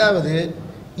 அப்புறம் ரெண்டாவது,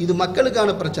 இது மக்களுக்கான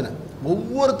பிரச்சனை,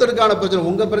 ஒவ்வொருத்தருக்கான பிரச்சனை.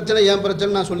 உங்கள் பிரச்சனை என்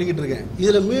பிரச்சனை நான் சொல்லிக்கிட்டு இருக்கேன்.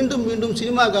 இதில் மீண்டும் மீண்டும்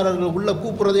சினிமாக்காரர்கள் உள்ளே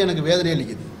கூப்பிட்றதே எனக்கு வேதனை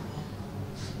அளிக்குது.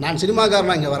 நான்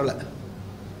சினிமாக்காரனா இங்கே வரலை.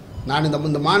 நான்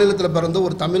இந்த மாநிலத்தில் பிறந்த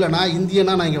ஒரு தமிழனா,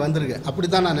 இந்தியனா நான் இங்கே வந்திருக்கேன். அப்படி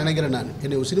தான் நான் நினைக்கிறேன். நான்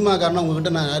என்னை ஒரு சினிமாக்காரனா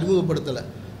உங்கள்கிட்ட நான் அறிமுகப்படுத்தலை.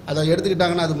 அதை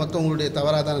எடுத்துக்கிட்டாங்கன்னா அது மற்றவங்களுடைய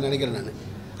தவறாக தான் நினைக்கிறேன் நான்.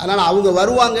 அதனால் அவங்க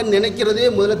வருவாங்கன்னு நினைக்கிறதே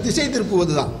முதல்ல திசை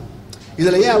திருப்புவது தான்.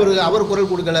 இதில் ஏன் அவர் குரல்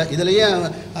கொடுக்கல, இதில் ஏன்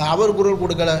அவர் குரல்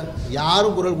கொடுக்கல,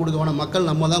 யாரும் குரல் கொடுக்க வேணாம், மக்கள்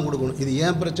நம்ம தான் கொடுக்கணும். இது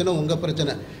ஏன் பிரச்சனை, உங்கள்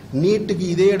பிரச்சனை. நீட்டுக்கு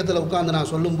இதே இடத்துல உட்காந்து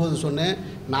நான் சொல்லும்போது சொன்னேன்,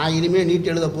 நான் இனிமேல்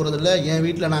நீட் எழுத போகிறதில்ல, என்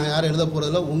வீட்டில் நாங்கள் யாரும் எழுத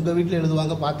போகிறதில்ல, உங்கள் வீட்டில்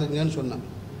எழுதுவாங்க பார்த்துக்குங்கன்னு சொன்னேன்.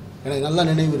 எனக்கு நல்லா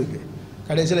நினைவு இருக்குது.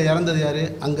 கடைசியில் இறந்தது யார்?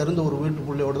 அங்கேருந்து ஒரு வீட்டு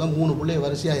பிள்ளையோட தான் 3 பிள்ளைய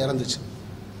வரிசையாக இறந்துச்சு.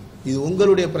 இது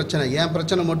உங்களுடைய பிரச்சனை, என்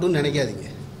பிரச்சனை மட்டும் நினைக்காதீங்க.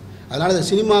 அதனால் இந்த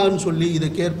சினிமான்னு சொல்லி இதை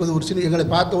கேட்பது ஒரு எங்களை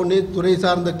பார்த்த உடனே துறை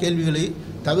சார்ந்த கேள்விகளை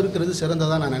தவிர்க்கிறது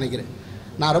சிறந்ததாக நான் நினைக்கிறேன்.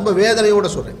 நான் ரொம்ப வேதனையோடு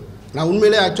சொல்கிறேன். நான்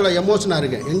உண்மையிலே ஆக்சுவலாக எமோஷனாக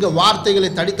இருக்கேன். எங்கள் வார்த்தைகளை,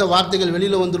 தடித்த வார்த்தைகள்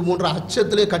வெளியில் வந்துருமோன்ற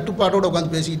அச்சத்திலே கட்டுப்பாட்டோடு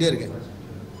உட்காந்து பேசிக்கிட்டே இருக்கேன்.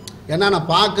 ஏன்னா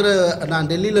நான்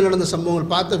டெல்லியில் நடந்த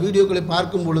சம்பவங்கள் பார்த்த வீடியோக்களை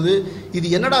பார்க்கும் பொழுது இது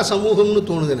என்னடா சமூகம்னு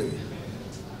தோணுது எனக்கு.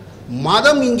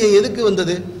 மதம் இங்கே எதுக்கு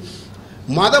வந்தது?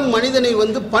 மதம் மனிதனை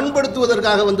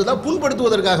பண்படுத்துவதற்காக வந்ததா,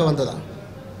 புண்படுத்துவதற்காக வந்ததா?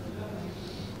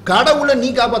 கடவுளை நீ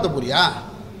காப்பாற்ற போறியா?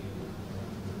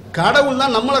 கடவுள்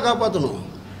தான் நம்மளை காப்பாற்றணும்.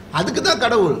 அதுக்கு தான்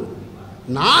கடவுள்.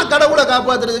 நான் கடவுளை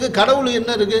காப்பாற்றுறதுக்கு கடவுள்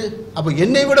என்ன இருக்கு? அப்போ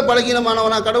என்னை விட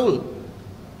பலகீனமானவனா கடவுள்?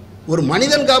 ஒரு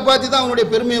மனிதன் காப்பாற்றி தான் அவனுடைய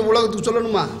பெருமையை உலகத்துக்கு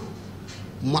சொல்லணுமா?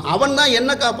 அவன் தான்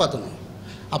என்ன காப்பாற்றணும்.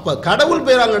 அப்போ கடவுள்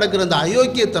பேரால் நடக்கிற அந்த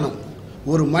அயோக்கியத்தனம்,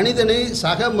 ஒரு மனிதனை,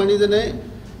 சக மனிதனை,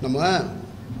 நம்ம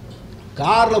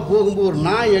காரில் போகும்போது ஒரு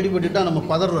நாய் அடிபட்டுட்டால் நம்ம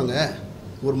பதறோங்க,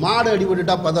 ஒரு மாடு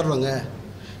அடிபட்டுட்டால் பதறோங்க.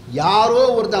 யாரோ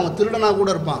ஒருத்தன் அவன் திருடனாக கூட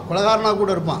இருப்பான், கொலைகாரனாக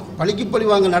கூட இருப்பான், பழிக்கு பழி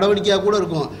வாங்க நடவடிக்கையாக கூட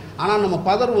இருக்கும். ஆனால் நம்ம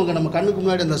பதறுவோங்க நம்ம கண்ணுக்கு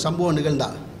முன்னாடி அந்த சம்பவம் நிகழ்ந்தா.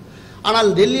 ஆனால்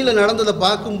டெல்லியில் நடந்ததை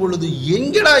பார்க்கும் பொழுது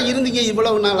எங்கடா இருந்தீங்க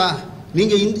இவ்வளவு நாளா?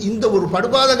 நீங்கள் இந்த ஒரு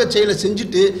படுபாதக செயலை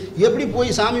செஞ்சுட்டு எப்படி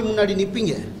போய் சாமி முன்னாடி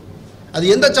நிற்பீங்க? அது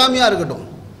எந்த சாமியாக இருக்கட்டும்.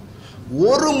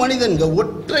 ஒரு மனிதனுங்க,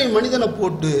 ஒற்றை மனிதனை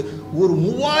போட்டு ஒரு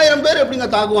 3000 பேர் எப்படிங்க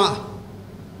தாக்குவான்?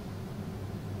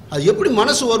 அது எப்படி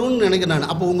மனசு வரும்னு நினைக்கிறேன்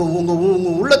நான். அப்போ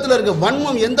உங்கள் உள்ளத்தில் இருக்க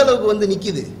வன்மம் எந்த அளவுக்கு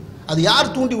நிற்கிது? அது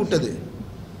யார் தூண்டி விட்டது?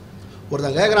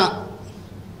 ஒருத்தன் கேட்குறான்.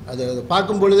 அதை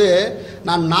பார்க்கும் பொழுது,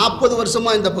 நான் 40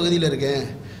 வருஷமாக இந்த பகுதியில் இருக்கேன்,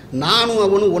 நானும்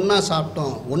அவனும் ஒன்றா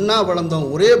சாப்பிட்டோம், ஒன்றா வளர்ந்தோம்,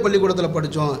 ஒரே பள்ளிக்கூடத்தில்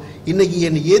படித்தோம். இன்றைக்கி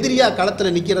என் எதிரியாக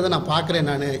களத்தில் நிற்கிறத நான் பார்க்குறேன்.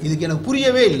 நான் இதுக்கு எனக்கு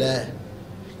புரியவே இல்லை.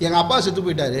 எங்கள் அப்பா செத்து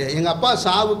போயிட்டாரு, எங்கள் அப்பா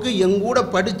சாவுக்கு எங்கூட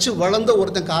படித்து வளர்ந்த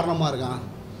ஒருத்தன் காரணமாக இருக்கான்.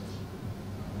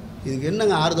 இதுக்கு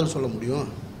என்னங்க ஆறுதல் சொல்ல முடியும்?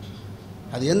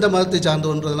 அது எந்த மதத்தை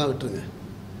சார்ந்தோன்றதெல்லாம் விட்டுருங்க.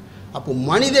 அப்போ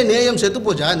மனித நேயம் செத்து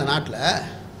போச்சா இந்த நாட்டில்?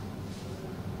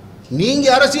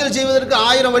 நீங்கள் அரசியல் செய்வதற்கு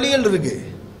 1000 வழிகள் இருக்குது.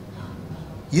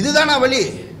 இதுதானா வழி?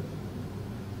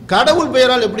 கடவுள்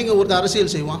பெயரால் எப்படிங்க ஒருத்தர்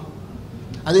அரசியல் செய்வான்?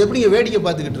 அது எப்படிங்க வேடிக்கை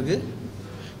பார்த்துக்கிட்டு இருக்கு?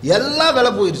 எல்லாம்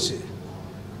விலை போயிடுச்சு.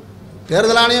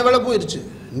 தேர்தல் ஆணையம் விலை போயிடுச்சு,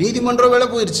 நீதிமன்றம் விலை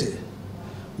போயிடுச்சு,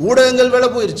 ஊடகங்கள் விலை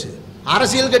போயிடுச்சு,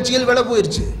 அரசியல் கட்சிகள் விலை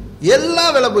போயிடுச்சு,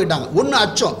 எல்லாம் விலை போயிட்டாங்க. ஒன்று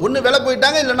அச்சம், ஒன்று விலை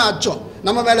போயிட்டாங்க, இல்லைன்னா அச்சம்.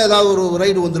 நம்ம மேலே ஏதாவது ஒரு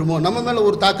ரைடு வந்துருமோ, நம்ம மேலே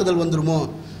ஒரு தாக்குதல் வந்துருமோ,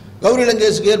 கௌரி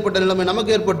லங்கேஷுக்கு ஏற்பட்ட நிலைமை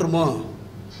நமக்கு ஏற்பட்டுருமோ.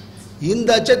 இந்த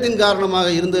அச்சத்தின் காரணமாக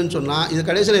இருந்ததுன்னு சொன்னால் இது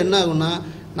கடைசியில் என்ன ஆகுன்னா,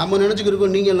 நம்ம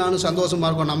நினச்சிக்கிருக்கோம் நீங்கள் நானும் சந்தோஷமாக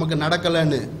இருக்கோம், நமக்கு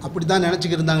நடக்கலைன்னு. அப்படி தான்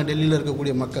நினச்சிக்கிருந்தாங்க டெல்லியில்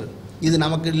இருக்கக்கூடிய மக்கள். இது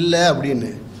நமக்கு இல்லை அப்படின்னு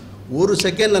ஒரு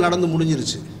செகண்டில் நடந்து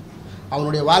முடிஞ்சிருச்சு.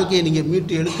 அவனுடைய வாழ்க்கையை நீங்கள்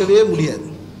மீட்டு எடுக்கவே முடியாது.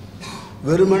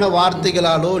 வெறுமன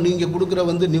வார்த்தைகளாலோ நீங்கள் கொடுக்குற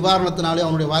நிவாரணத்தினாலே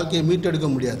அவனுடைய வாழ்க்கையை மீட்டெடுக்க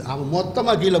முடியாது. அவன்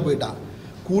மொத்தமாக கீழே போயிட்டான்.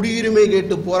 குடியுரிமை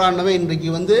கேட்டு போராடினவன்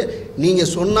இன்றைக்கு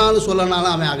நீங்கள் சொன்னாலும்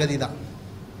சொல்லனாலும் அவன் அகதி தான்.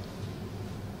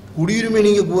 குடியுரிமை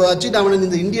நீங்கள் வச்சுட்டு அவனை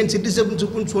இந்த இந்தியன்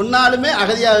சிட்டிசன்ஷிப்னு சொன்னாலுமே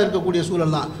அகதியாக இருக்கக்கூடிய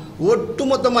சூழல் தான். ஒட்டு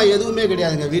மொத்தமாக எதுவுமே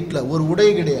கிடையாதுங்க. வீட்டில் ஒரு உடை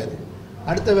கிடையாது,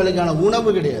 அடுத்த வேலைக்கான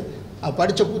உணவு கிடையாது,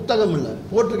 படித்த புத்தகம் இல்லை,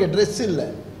 போட்டிருக்க ட்ரெஸ் இல்லை,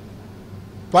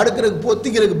 படுக்கிறதுக்கு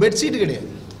பொத்திக்கிறதுக்கு பெட்ஷீட்டு கிடையாது.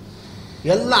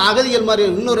 எல்லாம் அகதிகள்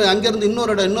மாதிரி அங்கேருந்து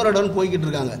இன்னொரு இடம்னு போய்கிட்டு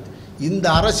இருக்காங்க. இந்த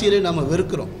அரசியலை நம்ம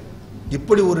வெறுக்கிறோம்.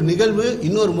 இப்படி ஒரு நிகழ்வு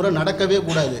இன்னொரு முறை நடக்கவே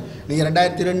கூடாது. நீங்கள்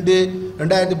 2002,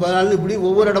 2014 இப்படி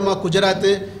ஒவ்வொரு இடமா,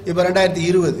 குஜராத்து, இப்போ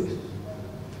 2020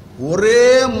 ஒரே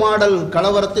மாடல்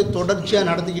கலவரத்தை தொடர்ச்சியாக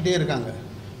நடத்திக்கிட்டே இருக்காங்க.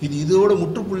 இதோட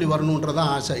முற்றுப்புள்ளி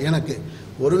வரணுன்றதான் ஆசை எனக்கு.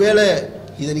 ஒருவேளை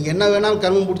இதை நீங்கள் என்ன வேணாலும்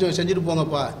கர்மம் பிடிச்சவங்க செஞ்சுட்டு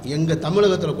போங்கப்பா, எங்கள்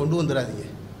தமிழகத்தில் கொண்டு வந்துடாதீங்க.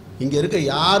 இங்கே இருக்க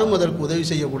யாரும் அதற்கு உதவி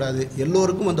செய்யக்கூடாது.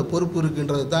 எல்லோருக்கும் அந்த பொறுப்பு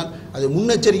இருக்குன்றது தான், அது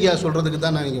முன்னெச்சரிக்கையாக சொல்கிறதுக்கு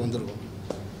தான் நான் இங்கே வந்திருக்கோம்.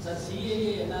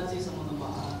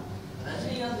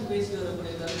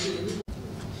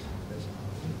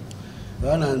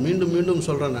 நான் மீண்டும் மீண்டும்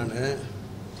சொல்கிறேன்.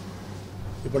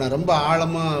 நான் ரொம்ப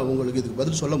ஆழமாக உங்களுக்கு இதுக்கு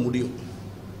பதில் சொல்ல முடியும்,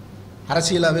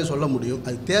 அரசியலாகவே சொல்ல முடியும்.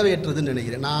 அது தேவையற்றதுன்னு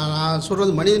நினைக்கிறேன். நான்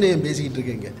சொல்கிறது மனிதநேயம் பேசிக்கிட்டு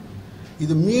இருக்கேங்க.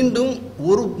 இது மீண்டும்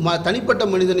ஒரு தனிப்பட்ட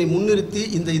மனிதனை முன்னிறுத்தி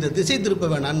இதை திசை திருப்ப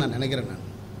வேணான்னு நான் நினைக்கிறேன்.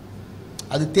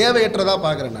 அது தேவையற்றதாக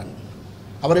பார்க்குறேன்.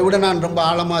 அவரை விட நான் ரொம்ப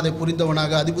ஆழமாக அதை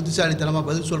புரிந்தவனாக அதிபுத்திசாலித்தனமாக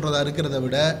பதில் சொல்கிறதா இருக்கிறத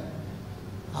விட,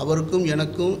 அவருக்கும்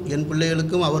எனக்கும் என்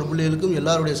பிள்ளைகளுக்கும் அவர் பிள்ளைகளுக்கும்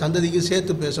எல்லாருடைய சந்ததிக்கும்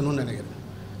சேர்த்து பேசணும்னு நினைக்கிறேன்.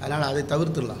 அதனால் அதை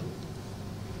தவிர்த்துடலாம்.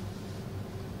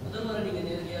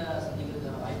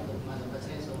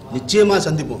 நிச்சயமாக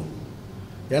சந்திப்போம்.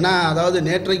 ஏன்னா அதாவது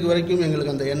நேற்றைக்கு வரைக்கும்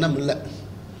எங்களுக்கு அந்த எண்ணம் இல்லை.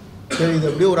 சரி, இது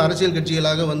அப்படியே ஒரு அரசியல்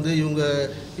கட்சிகளாக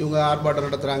இவங்க ஆர்ப்பாட்டம்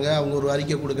நடத்துகிறாங்க, அவங்க ஒரு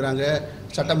அறிக்கை கொடுக்குறாங்க,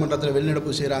 சட்டமன்றத்தில்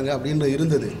வெளிநடப்பு செய்கிறாங்க அப்படின்னு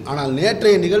இருந்தது. ஆனால்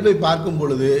நேற்றைய நிகழ்வை பார்க்கும்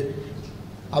பொழுது,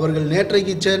 அவர்கள்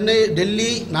நேற்றைக்கு சென்னை,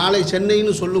 டெல்லி, நாளை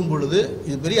சென்னைன்னு சொல்லும் பொழுது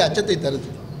இது பெரிய அச்சத்தை தருது.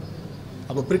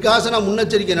 அப்போ பிரிகாஷனாக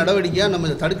முன்னெச்சரிக்கை நடவடிக்கையாக நம்ம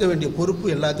இதை தடுக்க வேண்டிய பொறுப்பு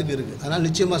எல்லாத்துக்கும் இருக்குது. அதனால்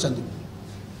நிச்சயமாக சந்திப்போம்.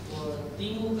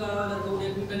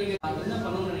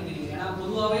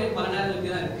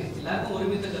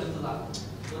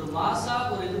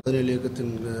 பதினேழு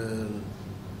இயக்கத்தின்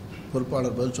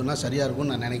பொறுப்பாளர் பதில் சொன்னால் சரியாக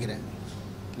இருக்கும்னு நான் நினைக்கிறேன்.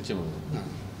 நிச்சயமாக.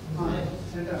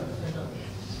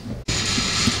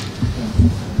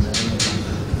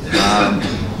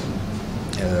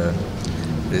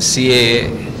 சிஏஏ,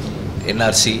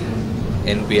 என்ஆர்சி,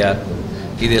 என்பிஆர்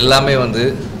இது எல்லாமே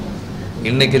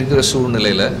இன்றைக்கி இருக்கிற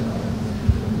சூழ்நிலையில்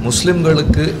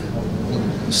முஸ்லிம்களுக்கு,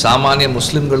 சாமானிய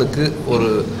முஸ்லிம்களுக்கு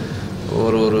ஒரு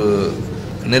ஒரு ஒரு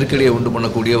நெருக்கடியை உண்டு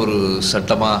பண்ணக்கூடிய ஒரு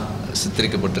சட்டமாக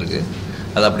சித்தரிக்கப்பட்டிருக்கு.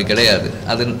 அது அப்படி கிடையாது.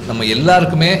 அது நம்ம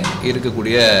எல்லாருக்குமே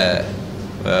இருக்கக்கூடிய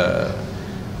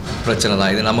பிரச்சனை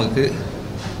தான். இது நமக்கு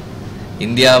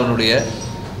இந்தியாவினுடைய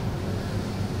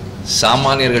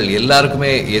சாமானியர்கள்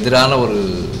எல்லாருக்குமே எதிரான ஒரு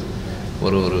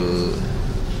ஒரு ஒரு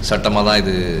சட்டமாக தான்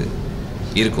இது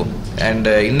இருக்கும். அண்ட்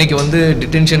இன்றைக்கி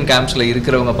டிடென்ஷன் கேம்ப்ஸில்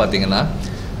இருக்கிறவங்க பார்த்திங்கன்னா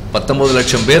 19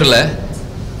 லட்சம் பேரில்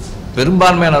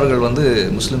பெரும்பான்மையானவர்கள்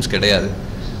முஸ்லிம்ஸ் கிடையாது,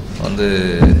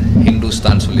 ஹிந்துஸ்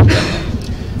தான் சொல்லியிருக்காங்க.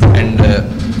 அண்டு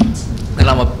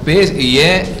நம்ம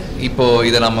ஏன் இப்போது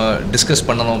இதை நம்ம டிஸ்கஸ்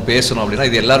பண்ணணும், பேசணும் அப்படின்னா,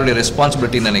 இது எல்லாருடைய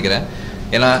ரெஸ்பான்சிபிலிட்டின்னு நினைக்கிறேன்.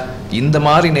 ஏன்னா இந்த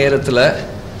மாதிரி நேரத்தில்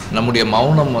நம்முடைய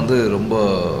மௌனம் ரொம்ப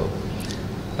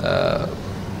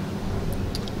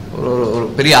ஒரு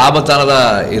பெரிய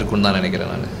ஆபத்தானதாக இருக்குன்னு தான்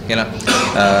நினைக்கிறேன் நான். ஏன்னா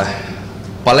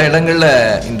பல இடங்களில்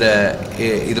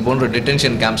இது போன்ற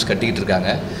டிடென்ஷன் கேம்ப்ஸ் கட்டிக்கிட்டு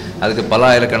இருக்காங்க. அதுக்கு பல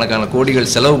ஆயிரக்கணக்கான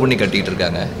கோடிகள் செலவு பண்ணி கட்டிகிட்டு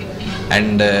இருக்காங்க.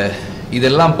 அண்ட்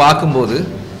இதெல்லாம் பார்க்கும்போது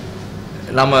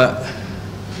நம்ம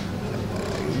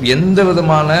எந்த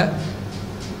விதமான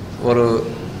ஒரு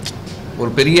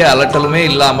ஒரு பெரிய அலட்டலுமே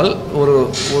இல்லாமல் ஒரு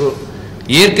ஒரு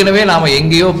ஏற்கனவே நாம்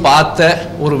எங்கேயோ பார்த்த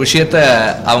ஒரு விஷயத்த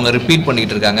அவங்க ரிப்பீட்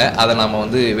பண்ணிகிட்டு இருக்காங்க. அதை நாம்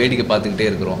வந்து வேடிக்கை பார்த்துக்கிட்டே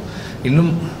இருக்கிறோம்.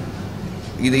 இன்னும்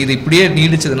இது இப்படியே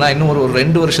நீடிச்சதுன்னா இன்னும் ஒரு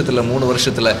 2 வருஷத்தில் 3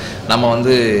 வருஷத்தில் நம்ம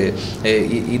வந்து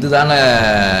இதுதானே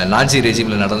நாஜி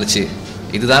ரெஜிமில் நடந்துச்சு,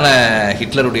 இதுதானே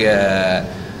ஹிட்லருடைய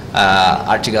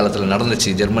ஆட்சி காலத்தில் நடந்துச்சு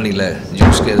ஜெர்மனியில்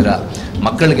ஜூஸ்க்கு எதிராக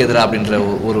மக்களுக்கு எதிராக அப்படின்ற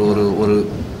ஒரு ஒரு ஒரு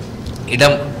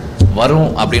இடம் வரும்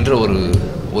அப்படின்ற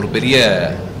ஒரு பெரிய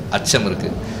அச்சம்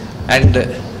இருக்குது. அண்ட்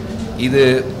இது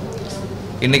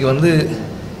இன்றைக்கி வந்து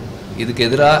இதுக்கு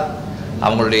எதிராக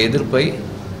அவங்களுடைய எதிர்ப்பை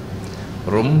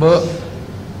ரொம்ப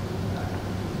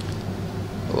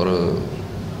ஒரு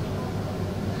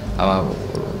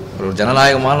ஒரு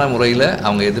ஜனநாயகமான முறையில்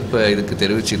அவங்க எதிர்ப்பை இதுக்கு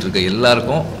தெரிவிச்சிட்டு இருக்க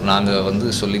எல்லாருக்கும் நாங்கள் வந்து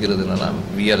சொல்லிக்கிறது என்னென்னா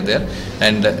வி ஆர் தேர்.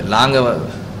 அண்ட் நாங்கள்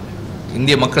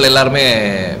இந்திய மக்கள் எல்லாருமே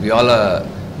வி ஆல்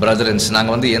பிரதரன்ஸ்.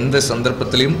 நாங்கள் வந்து எந்த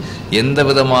சந்தர்ப்பத்திலையும் எந்த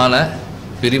விதமான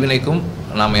பிரிவினைக்கும்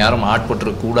நாம் யாரும்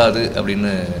ஆட்பட்டுறக்கூடாது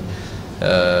அப்படின்னு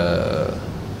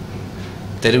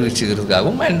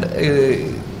தெரிவிச்சுக்கிறதுக்காகவும் அண்ட்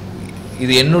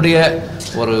இது என்னுடைய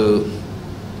ஒரு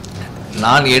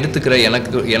நான் எடுத்துக்கிற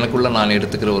எனக்குள்ள நான்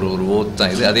எடுத்துக்கிற ஒரு ஓத்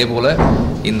தான் இது. அதே போல்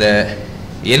இந்த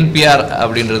என்பிஆர்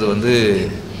அப்படின்றது வந்து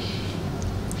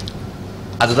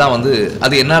அதுதான் வந்து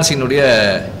அது என்ஆர்சியினுடைய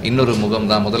இன்னொரு முகம்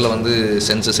தான். முதல்ல வந்து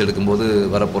சென்சஸ் எடுக்கும்போது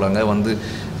வரப்போகிறாங்க, வந்து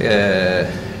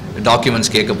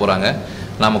டாக்குமெண்ட்ஸ் கேட்க போகிறாங்க,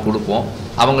 நாம் கொடுப்போம்.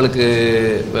 அவங்களுக்கு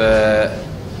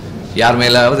யார்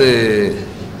மேலாவது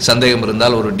சந்தேகம்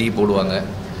இருந்தால் ஒரு டி போடுவாங்க.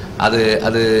 அது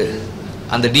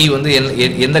அந்த டி வந்து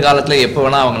எந்த காலத்தில் எப்போ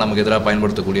வேணால் அவங்க நமக்கு எதிராக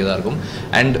பயன்படுத்தக்கூடியதாக இருக்கும்.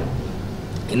 அண்ட்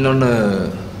இன்னொன்று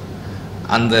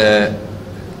அந்த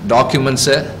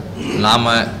டாக்குமெண்ட்ஸை நாம்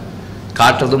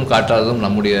காட்டுறதும் காட்டாததும்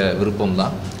நம்முடைய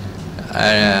விருப்பம்தான்.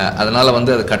 அதனால்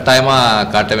வந்து அது கட்டாயமாக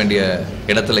காட்ட வேண்டிய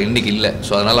இடத்துல இன்றைக்கி இல்லை.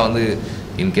 ஸோ அதனால் வந்து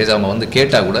இன்கேஸ் அவங்க வந்து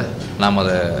கேட்டால் கூட நாம்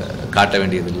அதை காட்ட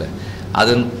வேண்டியதில்லை.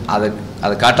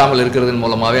 அதை காட்டாமல் இருக்கிறதன்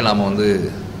மூலமாகவே நாம் வந்து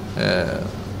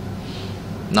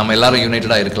நம்ம எல்லாரும்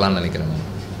யுனைட்டடாக இருக்கலாம்னு நினைக்கிறேன்.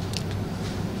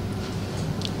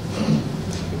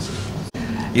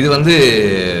 இது வந்து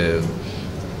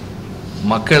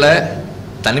மக்களை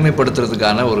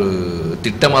தனிமைப்படுத்துறதுக்கான ஒரு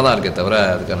திட்டமாக தான் இருக்கே தவிர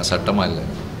அதுக்கான சட்டமாக இல்லை.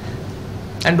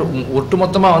 அண்ட்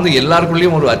ஒட்டுமொத்தமாக வந்து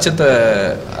எல்லாருக்குள்ளேயும் ஒரு அச்சத்தை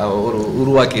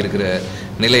உருவாக்கி இருக்கிற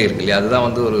நிலை இருக்கு இல்லையா? அதுதான்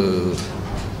வந்து ஒரு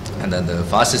அந்த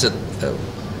பாசிச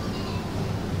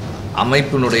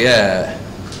அமைப்பினுடைய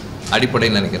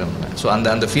அடிப்படைன்னு நினைக்கிறேன். ஸோ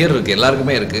அந்த ஃபியர் இருக்குது,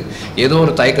 எல்லாருக்குமே இருக்குது. ஏதோ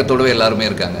ஒரு தயக்கத்தோடவே எல்லாருமே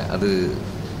இருக்காங்க. அது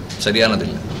சரியானது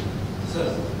இல்லை.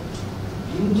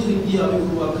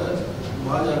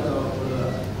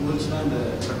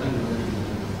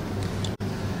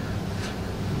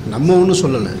 நம்ம ஒன்றும்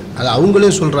சொல்லலை, அது அவங்களே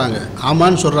சொல்கிறாங்க,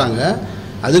 ஆமான்னு சொல்கிறாங்க.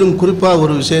 அதிலும் குறிப்பாக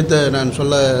ஒரு விஷயத்தை நான்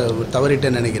சொல்ல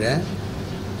தவறிட்டேன்னு நினைக்கிறேன்.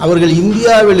 அவர்கள்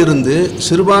இந்தியாவிலிருந்து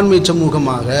சிறுபான்மை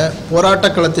சமூகமாக போராட்ட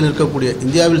களத்தில் இருக்கக்கூடிய,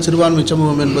 இந்தியாவில் சிறுபான்மை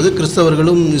சமூகம் என்பது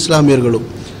கிறிஸ்தவர்களும் இஸ்லாமியர்களும்,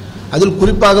 அதில்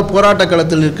குறிப்பாக போராட்ட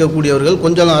களத்தில் இருக்கக்கூடியவர்கள்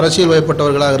கொஞ்சம் அரசியல்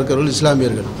வயப்பட்டவர்களாக இருக்கிறவர்கள்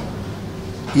இஸ்லாமியர்கள்.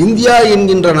 இந்தியா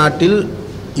என்கின்ற நாட்டில்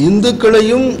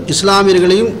இந்துக்களையும்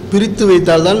இஸ்லாமியர்களையும் பிரித்து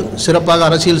வைத்தால்தான் சிறப்பாக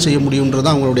அரசியல் செய்ய முடியுன்றது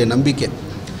தான் அவங்களுடைய நம்பிக்கை.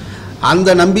 அந்த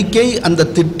நம்பிக்கை, அந்த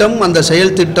திட்டம், அந்த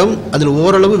செயல் திட்டம் அதில்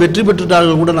ஓரளவு வெற்றி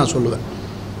பெற்றுட்டார்கள் கூட நான் சொல்லுவேன்.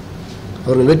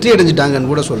 அவர்கள் வெற்றி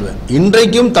அடைஞ்சிட்டாங்கன்னு கூட சொல்லுவேன்.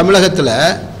 இன்றைக்கும் தமிழகத்தில்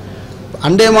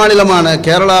அண்டை மாநிலமான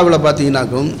கேரளாவில்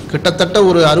பார்த்தீங்கன்னாக்கும் கிட்டத்தட்ட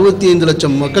ஒரு 65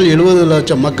 லட்சம் மக்கள் 70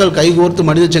 லட்சம் மக்கள் கைகோர்த்து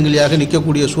மனித சங்கிலியாக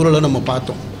நிற்கக்கூடிய சூழலை நம்ம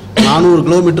பார்த்தோம், 400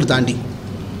 கிலோமீட்டர் தாண்டி.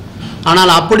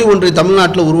 ஆனால் அப்படி ஒன்றை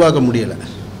தமிழ்நாட்டில் உருவாக்க முடியலை.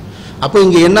 அப்போ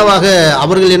இங்கே என்னவாக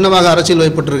அவர்கள் என்னவாக அரசியல்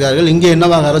வைப்பட்டிருக்கார்கள், இங்கே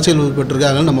என்னவாக அரசியல்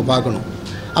வைப்பட்டிருக்காங்கன்னு நம்ம பார்க்கணும்.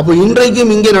 அப்போ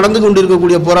இன்றைக்கும் இங்கே நடந்து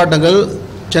கொண்டிருக்கக்கூடிய போராட்டங்கள்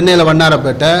சென்னையில்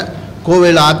வண்ணாரப்பேட்டை,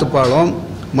 கோவையில் ஆத்துப்பாலம்,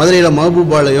 மதுரையில்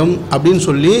மஹபூபாளையம் அப்படின்னு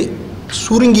சொல்லி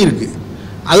சுருங்கி இருக்கு.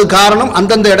 அது காரணம்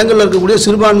அந்தந்த இடங்களில் இருக்கக்கூடிய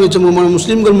சிறுபான்மை சமூகமான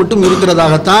முஸ்லீம்கள் மட்டும்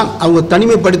இருக்கிறதாகத்தான் அவங்க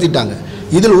தனிமைப்படுத்திட்டாங்க.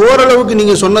 இதில் ஓரளவுக்கு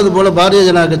நீங்கள் சொன்னது போல் பாரதிய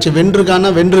ஜனதா கட்சி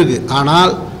வென்றிருக்கானா வென்றிருக்கு.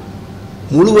 ஆனால்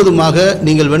முழுவதுமாக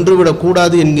நீங்கள்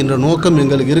வென்றுவிடக்கூடாது என்கின்ற நோக்கம்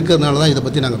எங்களுக்கு இருக்கிறதுனால தான் இதை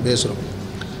பற்றி நாங்கள் பேசுகிறோம்.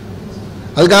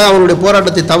 அதுக்காக அவருடைய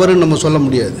போராட்டத்தை தவறுன்னு நம்ம சொல்ல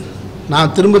முடியாது.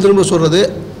 நான் திரும்ப திரும்ப சொல்கிறது,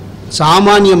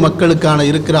 சாமானிய மக்களுக்கான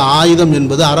இருக்கிற ஆயுதம்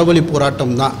என்பது அறவழி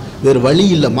போராட்டம் தான், வேறு வழி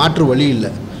இல்லை, மாற்று வழி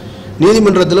இல்லை.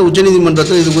 நீதிமன்றத்தில்,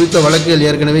 உச்சநீதிமன்றத்தில் இது குறித்த வழக்குகள்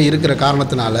ஏற்கனவே இருக்கிற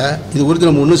காரணத்தினால இது குறித்து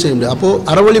நம்ம ஒன்றும் செய்ய முடியாது. அப்போது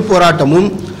அறவழி போராட்டமும்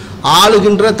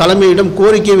ஆளுகின்ற தலைமையிடம்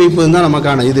கோரிக்கை வைப்பது தான்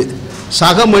நமக்கான இது.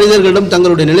 சக மனிதர்களிடம்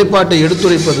தங்களுடைய நிலைப்பாட்டை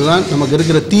எடுத்துரைப்பது தான் நமக்கு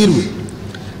இருக்கிற தீர்வு.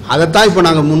 அதைத்தான் இப்போ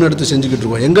நாங்கள் முன்னெடுத்து செஞ்சுக்கிட்டு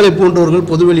இருக்கோம். எங்களை போன்றவர்கள்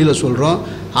பொதுவெளியில் சொல்கிறோம்,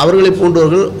 அவர்களை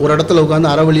போன்றவர்கள் ஒரு இடத்துல உட்காந்து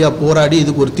அறவழியாக போராடி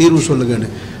இதுக்கு ஒரு தீர்வு சொல்லுங்கன்னு.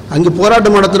 அங்கே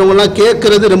போராட்டம் நடத்துகிறவங்களாம்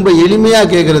கேட்குறது ரொம்ப எளிமையாக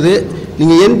கேட்குறது,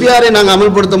 நீங்கள் என்பிஆரை நாங்கள்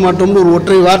அமல்படுத்த மாட்டோம்னு ஒரு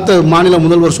ஒற்றை வார்த்தை மாநில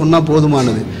முதல்வர் சொன்னால்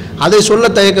போதுமானது. அதை சொல்ல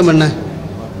தயக்கம் என்ன?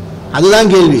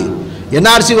 அதுதான் கேள்வி.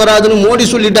 என்ஆர்சி வராதுன்னு மோடி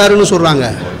சொல்லிட்டாருன்னு சொல்கிறாங்க,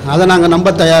 அதை நாங்கள் நம்ப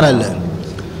தயாராக இல்லை.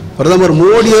 பிரதமர்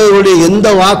மோடியோடைய எந்த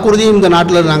வாக்குறுதியும் இந்த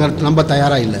நாட்டில் நாங்கள் நம்ப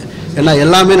தயாராக இல்லை. ஏன்னா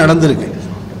எல்லாமே நடந்திருக்கு.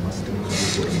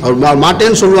 அவர்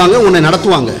மாட்டேன்னு சொல்லுவாங்க, உன்னை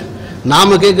நடத்துவாங்க.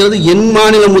 நாம் கேட்குறது என்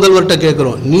மாநில முதல்வர்கிட்ட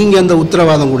கேட்குறோம், நீங்கள் அந்த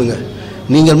உத்தரவாதம் கொடுங்க.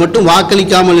 நீங்கள் மட்டும்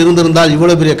வாக்களிக்காமல் இருந்திருந்தால்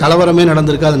இவ்வளோ பெரிய கலவரமே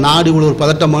நடந்திருக்காது, நாடு இவ்வளோ ஒரு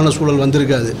பதட்டமான சூழல்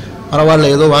வந்திருக்காது. பரவாயில்ல,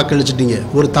 ஏதோ வாக்களிச்சிட்டிங்க,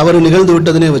 ஒரு தவறு நிகழ்ந்து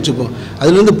விட்டதுனே வச்சுப்போம்,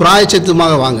 அதுலேருந்து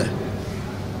பிராயச்சித்தமாக வாங்க.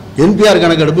 என்பிஆர்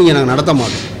கணக்கெடுப்பு இங்கே நாங்கள் நடத்த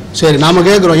மாட்டோம். சரி, நாம்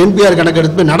கேட்குறோம், என்பிஆர்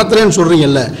கணக்கெடுப்பு நடத்துகிறேன்னு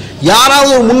சொல்கிறீங்கல்ல, யாராவது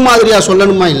ஒரு முன்மாதிரியாக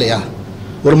சொல்லணுமா இல்லையா?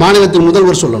 ஒரு மாநிலத்தின்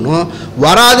முதல்வர் சொல்லணும்.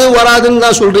 வராதுன்னு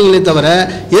தான் சொல்கிறீங்களே தவிர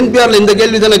என்பிஆரில் இந்த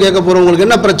கேள்வி தானே கேட்க போகிறோம், உங்களுக்கு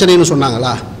என்ன பிரச்சனைன்னு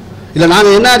சொன்னாங்களா? இல்லை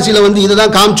நாங்கள் என்ஆர்சியில் வந்து இதை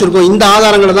தான் காமிச்சிருக்கோம், இந்த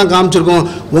ஆதாரங்களை தான் காமிச்சிருக்கோம்,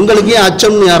 உங்களுக்கே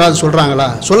அச்சம்னு யாராவது சொல்கிறாங்களா?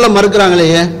 சொல்ல மறுக்கிறாங்களே.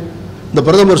 இந்த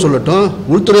பிரதமர் சொல்லட்டும்,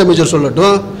 உள்துறை அமைச்சர்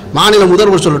சொல்லட்டும், மாநில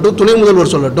முதல்வர் சொல்லட்டும், துணை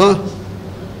முதல்வர் சொல்லட்டும்.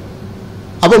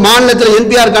 அப்போ மாநிலத்தில்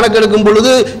என்பிஆர் கணக்கெடுக்கும்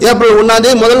பொழுது ஏப்ரல் 1ஆம்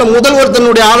தேதி முதல்ல முதல்வர்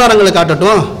தன்னுடைய ஆதாரங்களை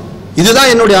காட்டட்டும். இதுதான்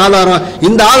என்னுடைய ஆதாரம்,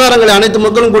 இந்த ஆதாரங்களை அனைத்து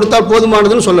மக்களும் கொடுத்தால்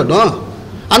போதுமானதுன்னு சொல்லட்டும்.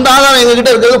 அந்த ஆதாரம்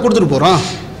எங்ககிட்ட இருக்கிறத கொடுத்துட்டு போகிறோம்.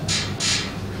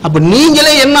 அப்போ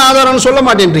நீங்களே என்ன ஆதாரம்னு சொல்ல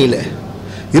மாட்டேன்றீங்களே.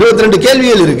 22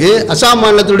 கேள்விகள் இருக்குது. அசாம்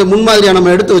மாநிலத்தினுடைய முன்மாதிரியாக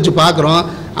நம்ம எடுத்து வச்சு பார்க்குறோம்.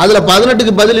 அதில்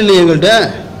 18க்கு பதில் இல்லை எங்கள்கிட்ட.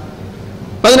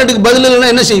 18க்கு பதில்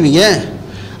இல்லைன்னா என்ன செய்வீங்க?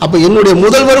 அப்போ என்னுடைய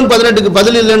முதல்வரும் 18க்கு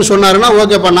பதில் இல்லைன்னு சொன்னாருன்னா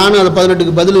ஓகேப்பா, நானும் அதை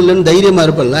 18க்கு பதில் இல்லைன்னு தைரியமாக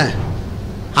இருப்பேன்ல.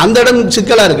 அந்த இடம்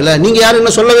சிக்கலாக இருக்குல்ல. நீங்கள் யாரும்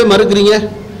என்ன சொல்லவே மறுக்கிறீங்க,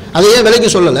 அதை ஏன் விலைக்கு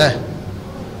சொல்லலை?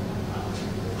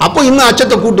 அப்போ இன்னும்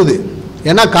அச்சத்தை கூட்டுது.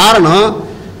 ஏன்னா காரணம்,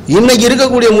 இன்னைக்கு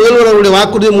இருக்கக்கூடிய முதல்வருடைய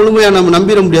வாக்குறுதியை முழுமையாக நம்ம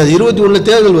நம்பிட முடியாது. 21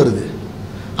 தேர்தல் வருது.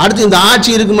 அடுத்து இந்த ஆட்சி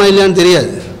இருக்குமா இல்லையான்னு தெரியாது.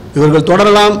 இவர்கள்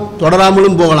தொடரலாம்,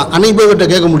 தொடராமலும் போகலாம். அன்னைக்கு போய் கிட்ட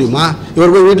கேட்க முடியுமா?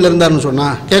 இவர் போய் வீட்டில் இருந்தாருன்னு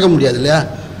சொன்னால் கேட்க முடியாது இல்லையா?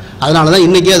 அதனால தான்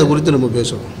இன்றைக்கே அதை குறித்து நம்ம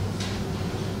பேசுகிறோம்.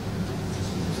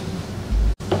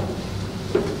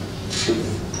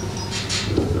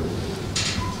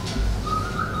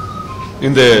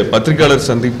 இந்த பத்திரிகையாளர்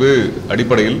சந்திப்பு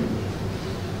அடிப்படையில்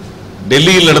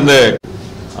டெல்லியில் நடந்த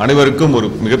அனைவருக்கும் ஒரு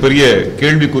மிகப்பெரிய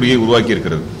கேள்விக்குறியை உருவாக்கி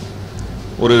இருக்கிறது.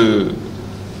 ஒரு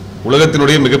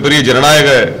உலகத்தினுடைய மிகப்பெரிய ஜனநாயக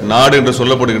நாடு என்று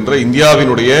சொல்லப்படுகின்ற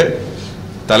இந்தியாவினுடைய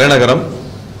தலைநகரம்,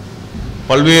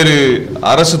 பல்வேறு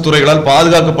அரசு துறைகளால்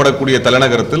பாதுகாக்கப்படக்கூடிய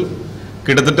தலைநகரத்தில்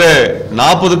கிட்டத்தட்ட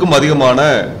 40க்கும் அதிகமான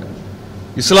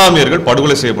இஸ்லாமியர்கள்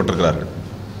படுகொலை செய்யப்பட்டிருக்கிறார்கள்.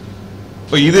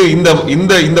 இப்போ இது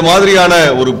இந்த மாதிரியான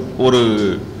ஒரு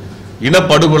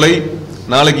இனப்படுகொலை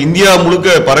நாளைக்கு இந்தியா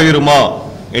முழுக்க பரவிருமா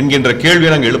என்கின்ற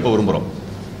கேள்வியை நாங்கள் எழுப்ப விரும்புகிறோம்.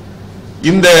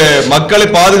 இந்த மக்களை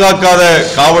பாதுகாக்காத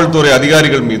காவல்துறை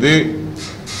அதிகாரிகள் மீது,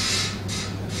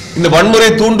 இந்த வன்முறை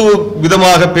தூண்டும்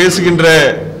விதமாக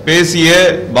பேசிய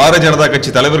பாரதிய ஜனதா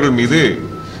கட்சி தலைவர்கள் மீது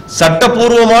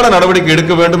சட்டப்பூர்வமான நடவடிக்கை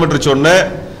எடுக்க வேண்டும் என்று சொன்ன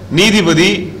நீதிபதி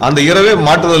அந்த இரவே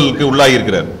மாற்றுதலுக்கு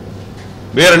உள்ளாகியிருக்கிறார்,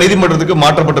 வேற நீதிமன்றத்துக்கு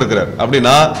மாற்றப்பட்டிருக்கிறார்.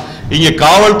 அப்படின்னா இங்க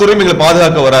காவல்துறை எங்களை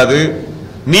பாதுகாக்க வராது,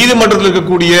 நீதிமன்றத்தில்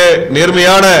இருக்கக்கூடிய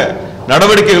நேர்மையான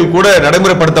நடவடிக்கைகள் கூட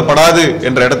நடைமுறைப்படுத்தப்படாது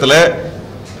என்ற இடத்துல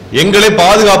எங்களை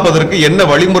பாதுகாப்பதற்கு என்ன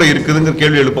வழிமுறை இருக்குதுங்கிற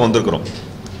கேள்வி எழுப்ப வந்திருக்கிறோம்.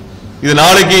 இது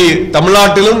நாளைக்கு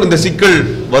தமிழ்நாட்டிலும் இந்த சிக்கல்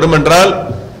வரும் என்றால்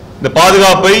இந்த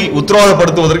பாதுகாப்பை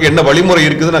உத்தரவாதப்படுத்துவதற்கு என்ன வழிமுறை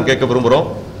இருக்குது நான் கேட்க விரும்புகிறோம்.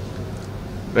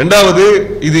 ரெண்டாவது,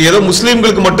 இது ஏதோ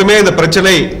முஸ்லீம்களுக்கு மட்டுமே இந்த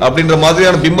பிரச்சனை அப்படின்ற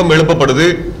மாதிரியான பிம்பம் எழுப்பப்படுது.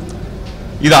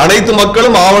 இது அனைத்து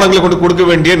மக்களும் ஆவணங்களை கொண்டு கொடுக்க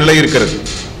வேண்டிய நிலை இருக்கிறது.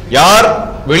 யார்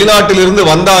வெளிநாட்டிலிருந்து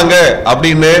வந்தாங்க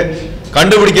அப்படின்னு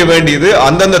கண்டுபிடிக்க வேண்டியது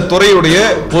அந்தந்த துறையுடைய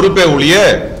பொறுப்பே ஒழிய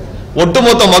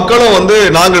ஒட்டுமொத்த மக்களும்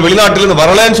நாங்கள் வெளிநாட்டிலிருந்து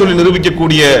வரலன்னு சொல்லி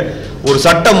நிரூபிக்கக்கூடிய ஒரு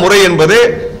சட்ட முறை என்பது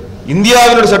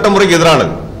இந்தியாவினுடைய சட்டமுறைக்கு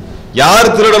எதிரானது.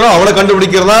 யார் திருடனும் அவனை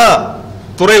கண்டுபிடிக்கிறதா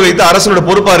துறை வைத்து அரசனுடைய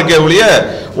பொறுப்பா இருக்கே ஒழிய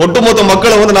ஒட்டுமொத்த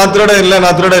மக்களை நான் திருட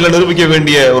இல்லை நிரூபிக்க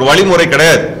வேண்டிய ஒரு வழிமுறை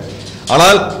கிடையாது.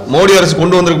 ஆனால் மோடி அரசு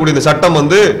கொண்டு வந்திருக்கக்கூடிய இந்த சட்டம்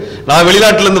நான்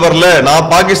வெளிநாட்டிலிருந்து வரல, நான்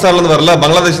பாகிஸ்தான்லேருந்து வரல,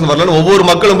 பங்களாதேஷ்லேருந்து வரல, ஒவ்வொரு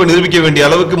மக்களும் போய் நிரூபிக்க வேண்டிய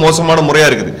அளவுக்கு மோசமான முறையா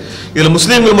இருக்குது. இதுல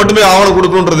முஸ்லீம்கள் மட்டுமே ஆவணம்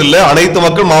கொடுக்கணுன்றது இல்லை, அனைத்து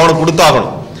மக்களும் ஆவணம்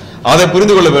கொடுத்தாகணும். அதை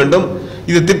புரிந்து கொள்ள வேண்டும்.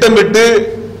 இது திட்டமிட்டு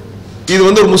இது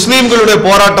ஒரு முஸ்லீம்களுடைய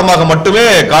போராட்டமாக மட்டுமே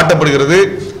காட்டப்படுகிறது.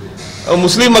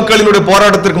 முஸ்லீம் மக்களினுடைய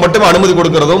போராட்டத்திற்கு மட்டுமே அனுமதி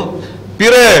கொடுக்கிறதும்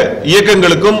பிற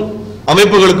இயக்கங்களுக்கும்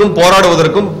அமைப்புகளுக்கும்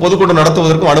போராடுவதற்கும் பொதுக்கூட்டம்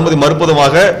நடத்துவதற்கும் அனுமதி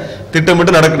மறுப்பதுமாக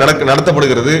திட்டமிட்டு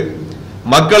நடத்தப்படுகிறது.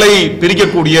 மக்களை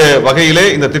பிரிக்கக்கூடிய வகையிலே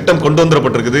இந்த திட்டம் கொண்டு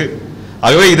வந்துடப்பட்டிருக்குது.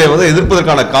 ஆகவே இதை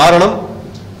எதிர்ப்பதற்கான காரணம்,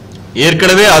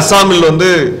 ஏற்கனவே அஸ்ஸாமில்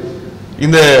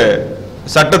இந்த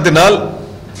சட்டத்தினால்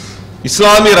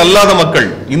இஸ்லாமியர் அல்லாத மக்கள்,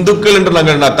 இந்துக்கள் என்று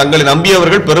தங்களை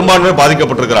நம்பியவர்கள் பெரும்பான்மை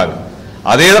பாதிக்கப்பட்டிருக்கிறாங்க.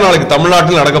 அதே தான் நாளைக்கு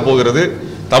தமிழ்நாட்டில் நடக்க போகிறது.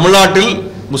 தமிழ்நாட்டில்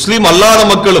முஸ்லீம் அல்லாத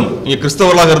மக்களும், இங்க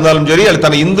கிறிஸ்தவர்களாக இருந்தாலும் சரி, அல்லது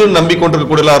தன்னை இந்து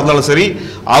நம்பிக்கொண்டிருக்கக்கூடியவர்களாக இருந்தாலும் சரி,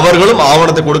 அவர்களும்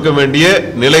ஆவணத்தை கொடுக்க வேண்டிய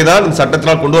நிலைதான் இந்த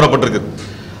சட்டத்தினால் கொண்டு வரப்பட்டிருக்கு.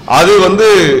 அது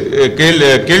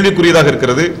கேள்விக்குரியதாக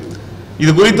இருக்கிறது.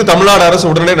 இது குறித்து தமிழ்நாடு அரசு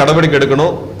உடனே நடவடிக்கை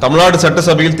எடுக்கணும். தமிழ்நாடு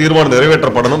சட்டசபையில் தீர்மானம்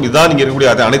நிறைவேற்றப்படணும். இதுதான் இங்க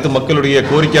இருக்கக்கூடிய அனைத்து மக்களுடைய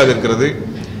கோரிக்கையாக இருக்கிறது.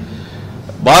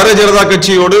 பாரதிய ஜனதா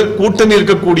கட்சியோடு கூட்டணி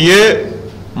இருக்கக்கூடிய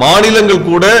மாநிலங்கள்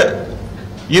கூட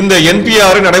இந்த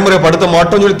என்பிஆரை நடைமுறைப்படுத்த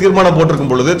மாட்டோம் சொல்லி தீர்மானம்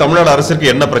போட்டிருக்கும் பொழுது தமிழ்நாடு அரசுக்கு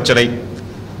என்ன பிரச்சனை?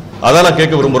 அதான் நான்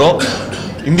கேட்க விரும்புகிறோம்.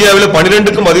 இந்தியாவில்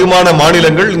 12க்கும் அதிகமான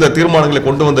மாநிலங்கள் இந்த தீர்மானங்களை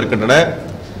கொண்டு வந்திருக்கின்றன.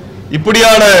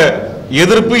 இப்படியான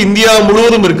எதிர்ப்பு இந்தியா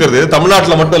முழுவதும் இருக்கிறது.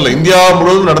 தமிழ்நாட்டில் மட்டும் இல்லை, இந்தியா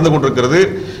முழுவதும் நடந்து கொண்டிருக்கிறது.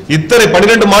 இத்தனை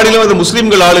 12 மாநிலம் அது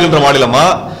முஸ்லீம்கள் ஆளுகின்ற மாநிலமா,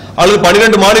 அல்லது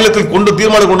 12 மாநிலத்தில்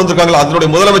தீர்மானம் கொண்டு வந்திருக்காங்களா, அதனுடைய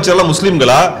முதலமைச்சர் எல்லாம்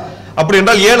முஸ்லீம்களா? அப்படி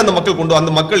என்றால் ஏன்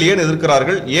அந்த மக்கள் ஏன்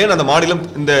எதிர்க்கிறார்கள்? ஏன் அந்த மாநிலம்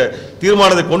இந்த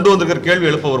தீர்மானத்தை கொண்டு வந்திருக்கிற கேள்வி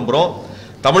எழுப்ப விரும்புகிறோம்.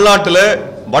 தமிழ்நாட்டில்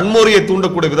வன்முறையை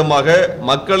தூண்டக்கூடிய விதமாக,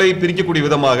 மக்களை பிரிக்கக்கூடிய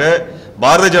விதமாக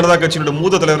பாரதிய ஜனதா கட்சியினுடைய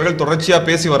மூத்த தலைவர்கள் தொடர்ச்சியா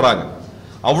பேசி வர்றாங்க.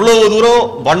 அவ்வளவு தூரம்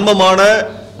வன்மமான,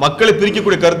 மக்களை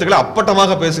பிரிக்கக்கூடிய கருத்துக்களை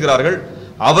அப்பட்டமாக பேசுகிறார்கள்.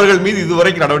 அவர்கள் மீது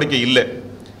இதுவரைக்கும் நடவடிக்கை இல்லை.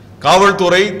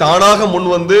 காவல்துறை தானாக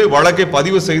முன்வந்து வழக்கை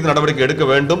பதிவு செய்து நடவடிக்கை எடுக்க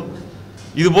வேண்டும்.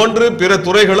 இதுபோன்று பிற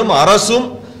துறைகளும் அரசும்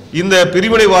இந்த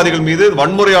பிரிவினைவாதிகள் மீது,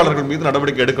 வன்முறையாளர்கள் மீது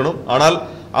நடவடிக்கை எடுக்கணும். ஆனால்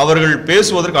அவர்கள்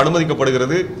பேசுவதற்கு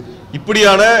அனுமதிக்கப்படுகிறது.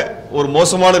 இப்படியான ஒரு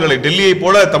மோசமான நிலை டெல்லியை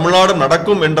போல தமிழ்நாடு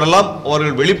நடக்கும் என்றெல்லாம்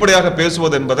அவர்கள் வெளிப்படையாக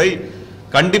பேசுவது என்பதை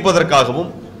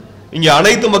கண்டிப்பதற்காகவும், இங்கே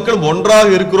அனைத்து மக்களும்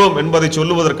ஒன்றாக இருக்கிறோம் என்பதை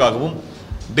சொல்லுவதற்காகவும்,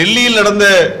 டெல்லியில் நடந்த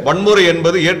வன்முறை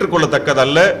என்பது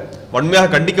ஏற்றுக்கொள்ளத்தக்கதல்ல,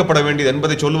 வன்மையாக கண்டிக்கப்பட வேண்டியது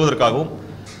என்பதை சொல்லுவதற்காகவும்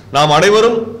நாம்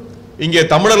அனைவரும் இங்கே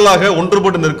தமிழர்களாக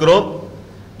ஒன்றுபட்டு நிற்கிறோம்.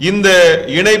 இந்த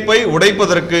இணைப்பை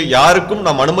உடைப்பதற்கு யாருக்கும்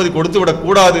நாம் அனுமதி கொடுத்துவிடக்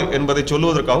கூடாது என்பதை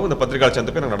சொல்லுவதற்காகவும் இந்த பத்திரிகை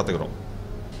சந்திப்பை நாங்கள் நடத்துகிறோம்.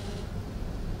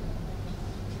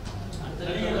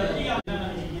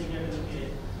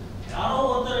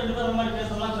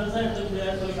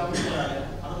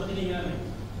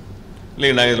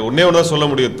 இல்லை, நான் இதில் ஒன்னே ஒன்று சொல்ல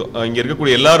முடியும். இங்கே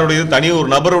இருக்கக்கூடிய எல்லாருடைய தனி ஒரு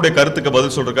நபருடைய கருத்துக்கு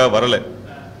பதில் சொல்றதுக்காக வரல.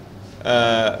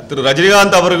 திரு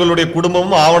ரஜினிகாந்த் அவர்களுடைய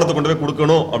குடும்பமும் ஆவணத்தை கொண்டு போய்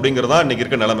கொடுக்கணும் அப்படிங்கிறதா இன்னைக்கு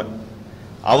இருக்க நிலைமை.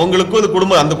 அவங்களுக்கும்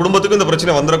அந்த குடும்பத்துக்கும் இந்த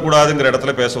பிரச்சனை வந்துடக்கூடாதுங்கிற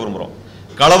இடத்துல பேச விரும்புகிறோம்.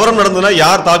 கலவரம் நடந்ததுன்னா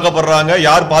யார் தாக்கப்படுறாங்க,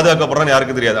 யார் பாதுகாக்கப்படுறாங்க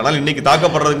யாருக்கும் தெரியாது. ஆனால் இன்னைக்கு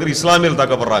தாக்கப்படுறதுங்கிற இஸ்லாமியர்கள்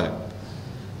தாக்கப்படுறாங்க.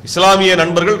 இஸ்லாமிய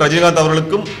நண்பர்கள் ரஜினிகாந்த்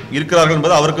அவர்களுக்கும் இருக்கிறார்கள்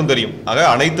என்பது அவருக்கும் தெரியும். ஆக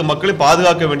அனைத்து மக்களையும்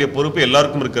பாதுகாக்க வேண்டிய பொறுப்பு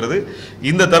எல்லாருக்கும் இருக்கிறது.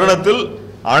 இந்த தருணத்தில்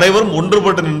அனைவரும்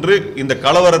ஒன்றுபட்டு நின்று இந்த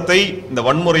கலவரத்தை, இந்த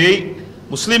வன்முறையை,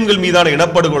 முஸ்லிம்கள் மீதான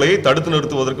இனப்படுகொலையை தடுத்து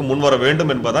நிறுத்துவதற்கு முன்வர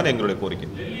வேண்டும் என்பதுதான் எங்களுடைய கோரிக்கை.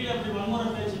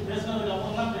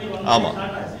 ஆமா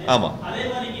ஆமா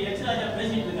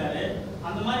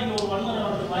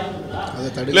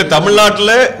இல்ல,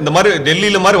 தமிழ்நாட்டில் இந்த மாதிரி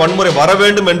டெல்லியில மாதிரி வன்முறை வர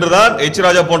வேண்டும் என்றுதான் எச்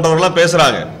ராஜா போன்றவர்கள்லாம்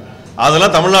பேசுறாங்க.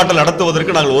 அதெல்லாம் தமிழ்நாட்டில்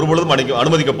நடத்துவதற்கு நாங்கள் ஒருபொழுதும்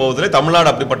அனுமதிக்க போவதில்லை.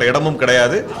 தமிழ்நாடு அப்படிப்பட்ட இடமும்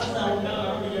கிடையாது.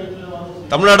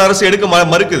 தமிழ்நாடு அரசு எடுக்க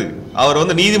மறுக்குது. அவர்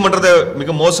நீதிமன்றத்தை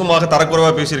மிக மோசமாக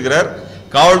தரக்குறைவாக பேசியிருக்கிறார்.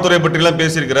 காவல்துறை பற்றியெல்லாம்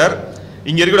பேசியிருக்கிறார்.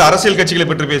 இங்க இருக்கிற அரசியல் கட்சிகளை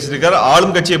பற்றி பேசியிருக்கிறார்.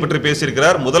 ஆளும் கட்சியை பற்றி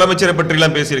பேசியிருக்கிறார். முதலமைச்சரை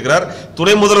பற்றியெல்லாம் பேசியிருக்கிறார்.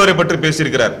 துணை முதல்வரை பற்றி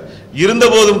பேசியிருக்கிறார். இருந்த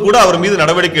போதும் கூட அவர் மீது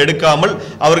நடவடிக்கை எடுக்காமல்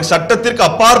அவருக்கு சட்டத்திற்கு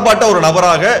அப்பாற்பட்ட ஒரு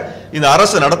நபராக இந்த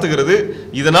அரசு நடத்துகிறது.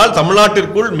 இதனால்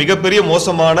தமிழ்நாட்டிற்குள் மிகப்பெரிய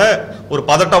மோசமான ஒரு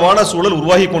பதட்டமான சூழல்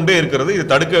உருவாகி கொண்டே இருக்கிறது. இது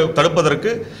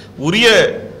தடுப்பதற்கு உரிய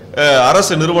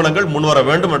அரசு நிறுவனங்கள் முன்வர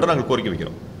வேண்டும் என்று நாங்கள் கோரிக்கை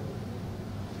வைக்கிறோம்.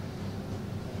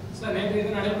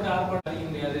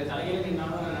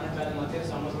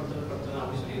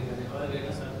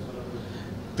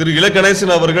 திரு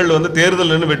இலக்கணேசன் அவர்கள்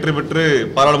தேர்தல் நின்று வெற்றி பெற்று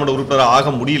பாராளுமன்ற உறுப்பினர்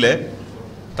ஆக முடியல.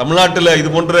 தமிழ்நாட்டில் இது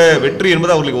போன்ற வெற்றி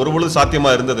என்பது அவர்களுக்கு ஒருபொழுது சாத்தியமா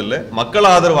இருந்ததில்லை. மக்கள்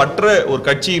ஆதரவு அற்ற ஒரு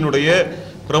கட்சியினுடைய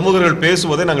பிரமுகர்கள்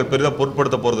பேசுவதை நாங்கள் பெரிதாக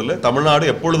பொருட்படுத்த போறதில்லை. தமிழ்நாடு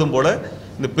எப்பொழுதும் போல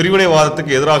இந்த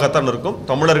பிரிவினைவாதத்துக்கு எதிராகத்தான் இருக்கும்.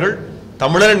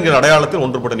 தமிழர் என்கிற அடையாளத்தில்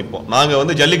ஒன்றுபட நிற்போம்.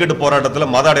 நாங்கள் ஜல்லிக்கட்டு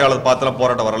போராட்டத்தில் மத அடையாளத்தை பார்த்துலாம்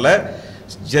போராட்டம் வரல.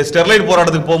 ஸ்டெர்லைட்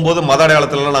போராட்டத்துக்கு போகும்போது மத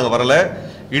அடையாளத்திலலாம் நாங்கள் வரல.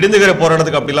 இடிந்துகிற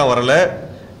போராட்டத்துக்கு அப்படிலாம் வரல.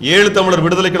 7 தமிழர்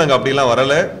விடுதலைக்கு நாங்கள் அப்படிலாம்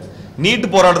வரல. நீட்டு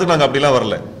போராட்டத்துக்கு நாங்கள் அப்படிலாம்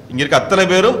வரல. இங்க இருக்க அத்தனை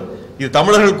பேரும் இது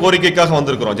தமிழர்கள் கோரிக்கைக்காக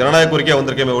வந்திருக்கிறோம். ஜனநாயக கோரிக்கையாக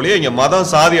வந்திருக்கமே ஒழிய இங்க மதம்,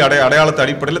 சாதி அடையாளத்தை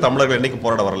அடிப்படையில் தமிழர்கள் என்னைக்கு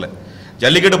போராட வரல.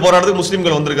 ஜல்லிக்கட்டு போராட்டத்துக்கு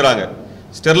முஸ்லீம்கள் வந்திருக்கிறாங்க.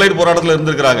 ஸ்டெர்லைட் போராட்டத்தில்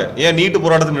இருந்திருக்கிறாங்க. ஏன் நீட்டு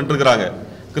போராட்டத்தில் நின்றுருக்கிறாங்க.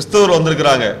 கிறிஸ்தவர்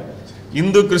வந்திருக்கிறாங்க.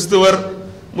 இந்து, கிறிஸ்துவர்,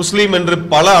 முஸ்லீம் என்று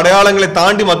பல அடையாளங்களை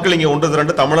தாண்டி மக்கள் இங்கே ஒன்று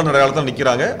திரண்டு தமிழர் அடையாளத்தில்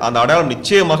நிற்கிறாங்க. அந்த அடையாளம்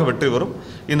நிச்சயமாக வெற்றி வரும்.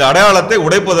 இந்த அடையாளத்தை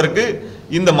உடைப்பதற்கு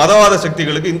இந்த மதவாத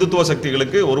சக்திகளுக்கு, இந்துத்துவ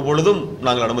சக்திகளுக்கு ஒரு பொழுதும்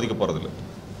நாங்கள் அனுமதிக்க போறதில்லை.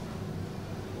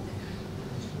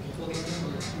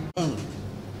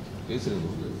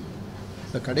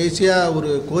 கடைசியா ஒரு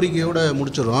கோரிக்கையோட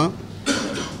முடிச்சிடும்.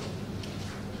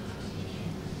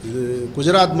 இது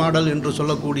குஜராத் மாடல் என்று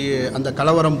சொல்லக்கூடிய அந்த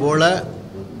கலவரம் போல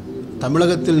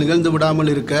தமிழகத்தில் நிகழ்ந்து விடாமல்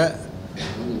இருக்க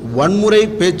வன்முறை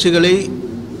பேச்சுகளை,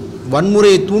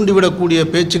 வன்முறையை தூண்டிவிடக்கூடிய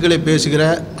பேச்சுக்களை பேசுகிற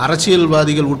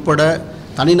அரசியல்வாதிகள் உட்பட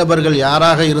தனிநபர்கள்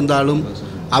யாராக இருந்தாலும்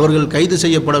அவர்கள் கைது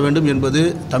செய்யப்பட வேண்டும் என்பது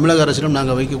தமிழக அரசிடம்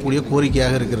நாங்கள் வைக்கக்கூடிய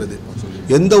கோரிக்கையாக இருக்கிறது.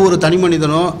 எந்த ஒரு தனி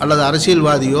மனிதனோ அல்லது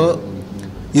அரசியல்வாதியோ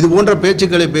இது போன்ற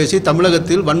பேச்சுக்களை பேசி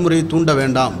தமிழகத்தில் வன்முறையை தூண்ட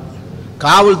வேண்டாம்.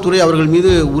 காவல்துறை அவர்கள் மீது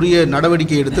உரிய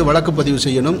நடவடிக்கை எடுத்து வழக்கு பதிவு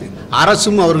செய்யணும்.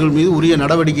 அரசும் அவர்கள் மீது உரிய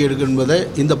நடவடிக்கை எடுக்கும் என்பதை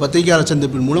இந்த பத்திரிகையாளர்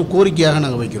சந்திப்பின் மூலம் கோரிக்கையாக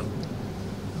நாங்கள் வைக்கிறோம்.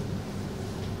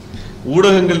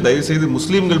 ஊடகங்கள் தயவு செய்து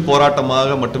முஸ்லீம்கள்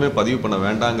போராட்டமாக மட்டுமே பதிவு பண்ண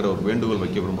வேண்டாங்கிற ஒரு வேண்டுகோள்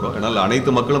வைக்க விரும்புகிறோம். அதனால்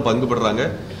அனைத்து மக்களும் பங்கு பெறுறாங்க.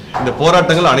 இந்த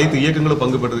போராட்டங்கள் அனைத்து இயக்கங்களும்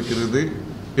பங்கு பெற்றிருக்கிறது.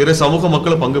 பிற சமூக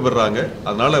மக்களும் பங்கு பெறுறாங்க.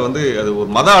 அதனால அது ஒரு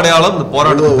மத அடையாளம். இந்த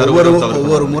போராட்டம்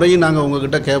ஒவ்வொரு முறையும் நாங்கள்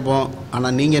உங்ககிட்ட கேட்போம்.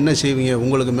 ஆனால் நீங்கள் என்ன செய்வீங்க?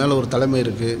 உங்களுக்கு மேலே ஒரு தலைமை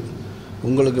இருக்குது,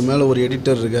 உங்களுக்கு மேலே ஒரு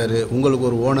எடிட்டர் இருக்கார், உங்களுக்கு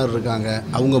ஒரு ஓனர் இருக்காங்க,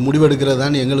 அவங்க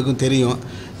முடிவெடுக்கிறதான்னு எங்களுக்கும் தெரியும்.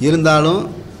 இருந்தாலும்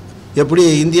எப்படி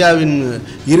இந்தியாவின்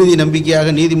இறுதி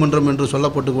நம்பிக்கையாக நீதிமன்றம் என்று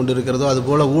சொல்லப்பட்டு கொண்டு இருக்கிறதோ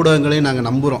அதுபோல் ஊடகங்களையும் நாங்கள்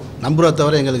நம்புகிறத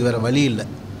தவிர எங்களுக்கு வேறு வழி இல்லை.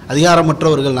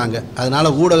 அதிகாரமற்றவர்கள் நாங்கள். அதனால்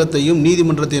ஊடகத்தையும்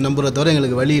நீதிமன்றத்தையும் நம்புகிறத தவிர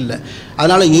எங்களுக்கு வழி இல்லை.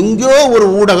 அதனால் எங்கேயோ ஒரு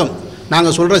ஊடகம்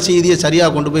நாங்கள் சொல்கிற செய்தியை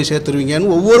சரியாக கொண்டு போய்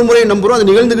சேர்த்துருவீங்கன்னு ஒவ்வொரு முறையும் நம்புகிறோம். அது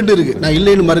நிகழ்ந்துக்கிட்டு இருக்குது. நான்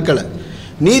இல்லைன்னு மறுக்கலை.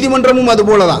 நீதிமன்றமும்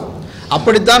அதுபோல தான்.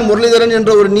 அப்படித்தான் முரளிதரன்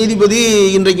என்ற ஒரு நீதிபதி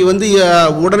இன்றைக்கு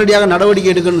உடனடியாக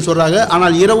நடவடிக்கை எடுக்கணும்னு சொல்கிறாங்க.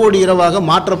 ஆனால் இரவோடு இரவாக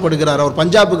மாற்றப்படுகிறார். அவர்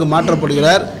பஞ்சாபுக்கு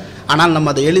மாற்றப்படுகிறார். ஆனால்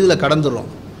நம்ம அதை எளிதில் கடந்துடுறோம்.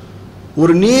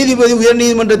 ஒரு நீதிபதி,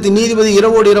 உயர்நீதிமன்றத்தின் நீதிபதி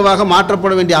இரவோடு இரவாக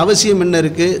மாற்றப்பட வேண்டிய அவசியம் என்ன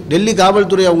இருக்குது? டெல்லி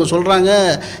காவல்துறை அவங்க சொல்கிறாங்க,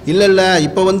 இல்லை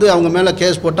இப்போ அவங்க மேலே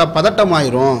கேஸ் போட்டால்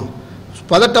பதட்டமாயிரும்,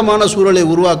 பதட்டமான சூழலை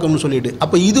உருவாக்கும்னு சொல்லிட்டு.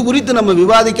 அப்போ இது குறித்து நம்ம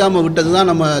விவாதிக்காமல் விட்டது தான்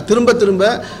நம்ம திரும்ப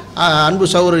அன்பு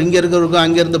சகோதரர் இங்கே இருக்கிறவருக்கும்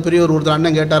அங்கே இருந்த பெரியவர் ஒருத்தர்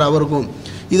அண்ணன் கேட்டார் அவருக்கும்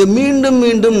இதை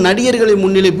மீண்டும் நடிகர்களை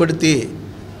முன்னிலைப்படுத்தி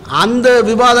அந்த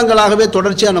விவாதங்களாகவே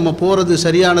தொடர்ச்சியாக நம்ம போகிறது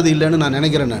சரியானது இல்லைன்னு நான்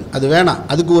நினைக்கிறேன். அது வேணாம்.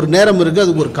 அதுக்கு ஒரு நேரம் இருக்குது,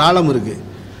 அதுக்கு ஒரு காலம் இருக்குது.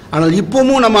 ஆனால்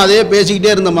இப்போவும் நம்ம அதே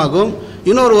பேசிக்கிட்டே இருந்தமாக்கும்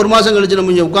இன்னொரு 1 மாதம் கழித்து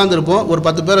நம்ம இங்கே உட்கார்ந்துருப்போம். ஒரு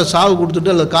 10 பேரை சாவு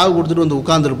கொடுத்துட்டு அல்லது காவு கொடுத்துட்டு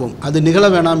உட்கார்ந்துருப்போம். அது நிகழ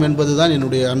வேணாம் என்பது தான்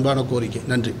என்னுடைய அன்பான கோரிக்கை.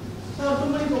 நன்றி.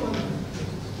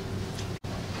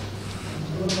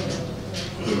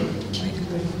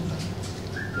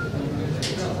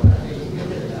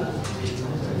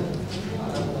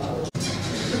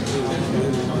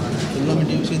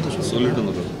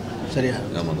 சொல்லிட்டு சரியா?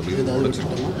 ஆமாம், இது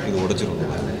உடைச்சிரும்.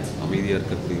 அமைதியாக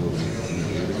இருக்கக்கூடிய ஒரு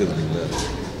இருக்குது இல்லைங்களா?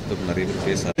 நிறைய பேர்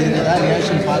பேச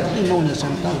ரியாக்ஷன் பார்த்துட்டு இன்னும் கொஞ்சம்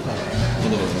சென்ட்டாக உட்காரு.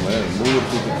 முதல்ல நம்ம மூவர்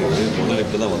தூக்குக்கு முதல்ல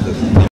இப்போ தான் வந்தது.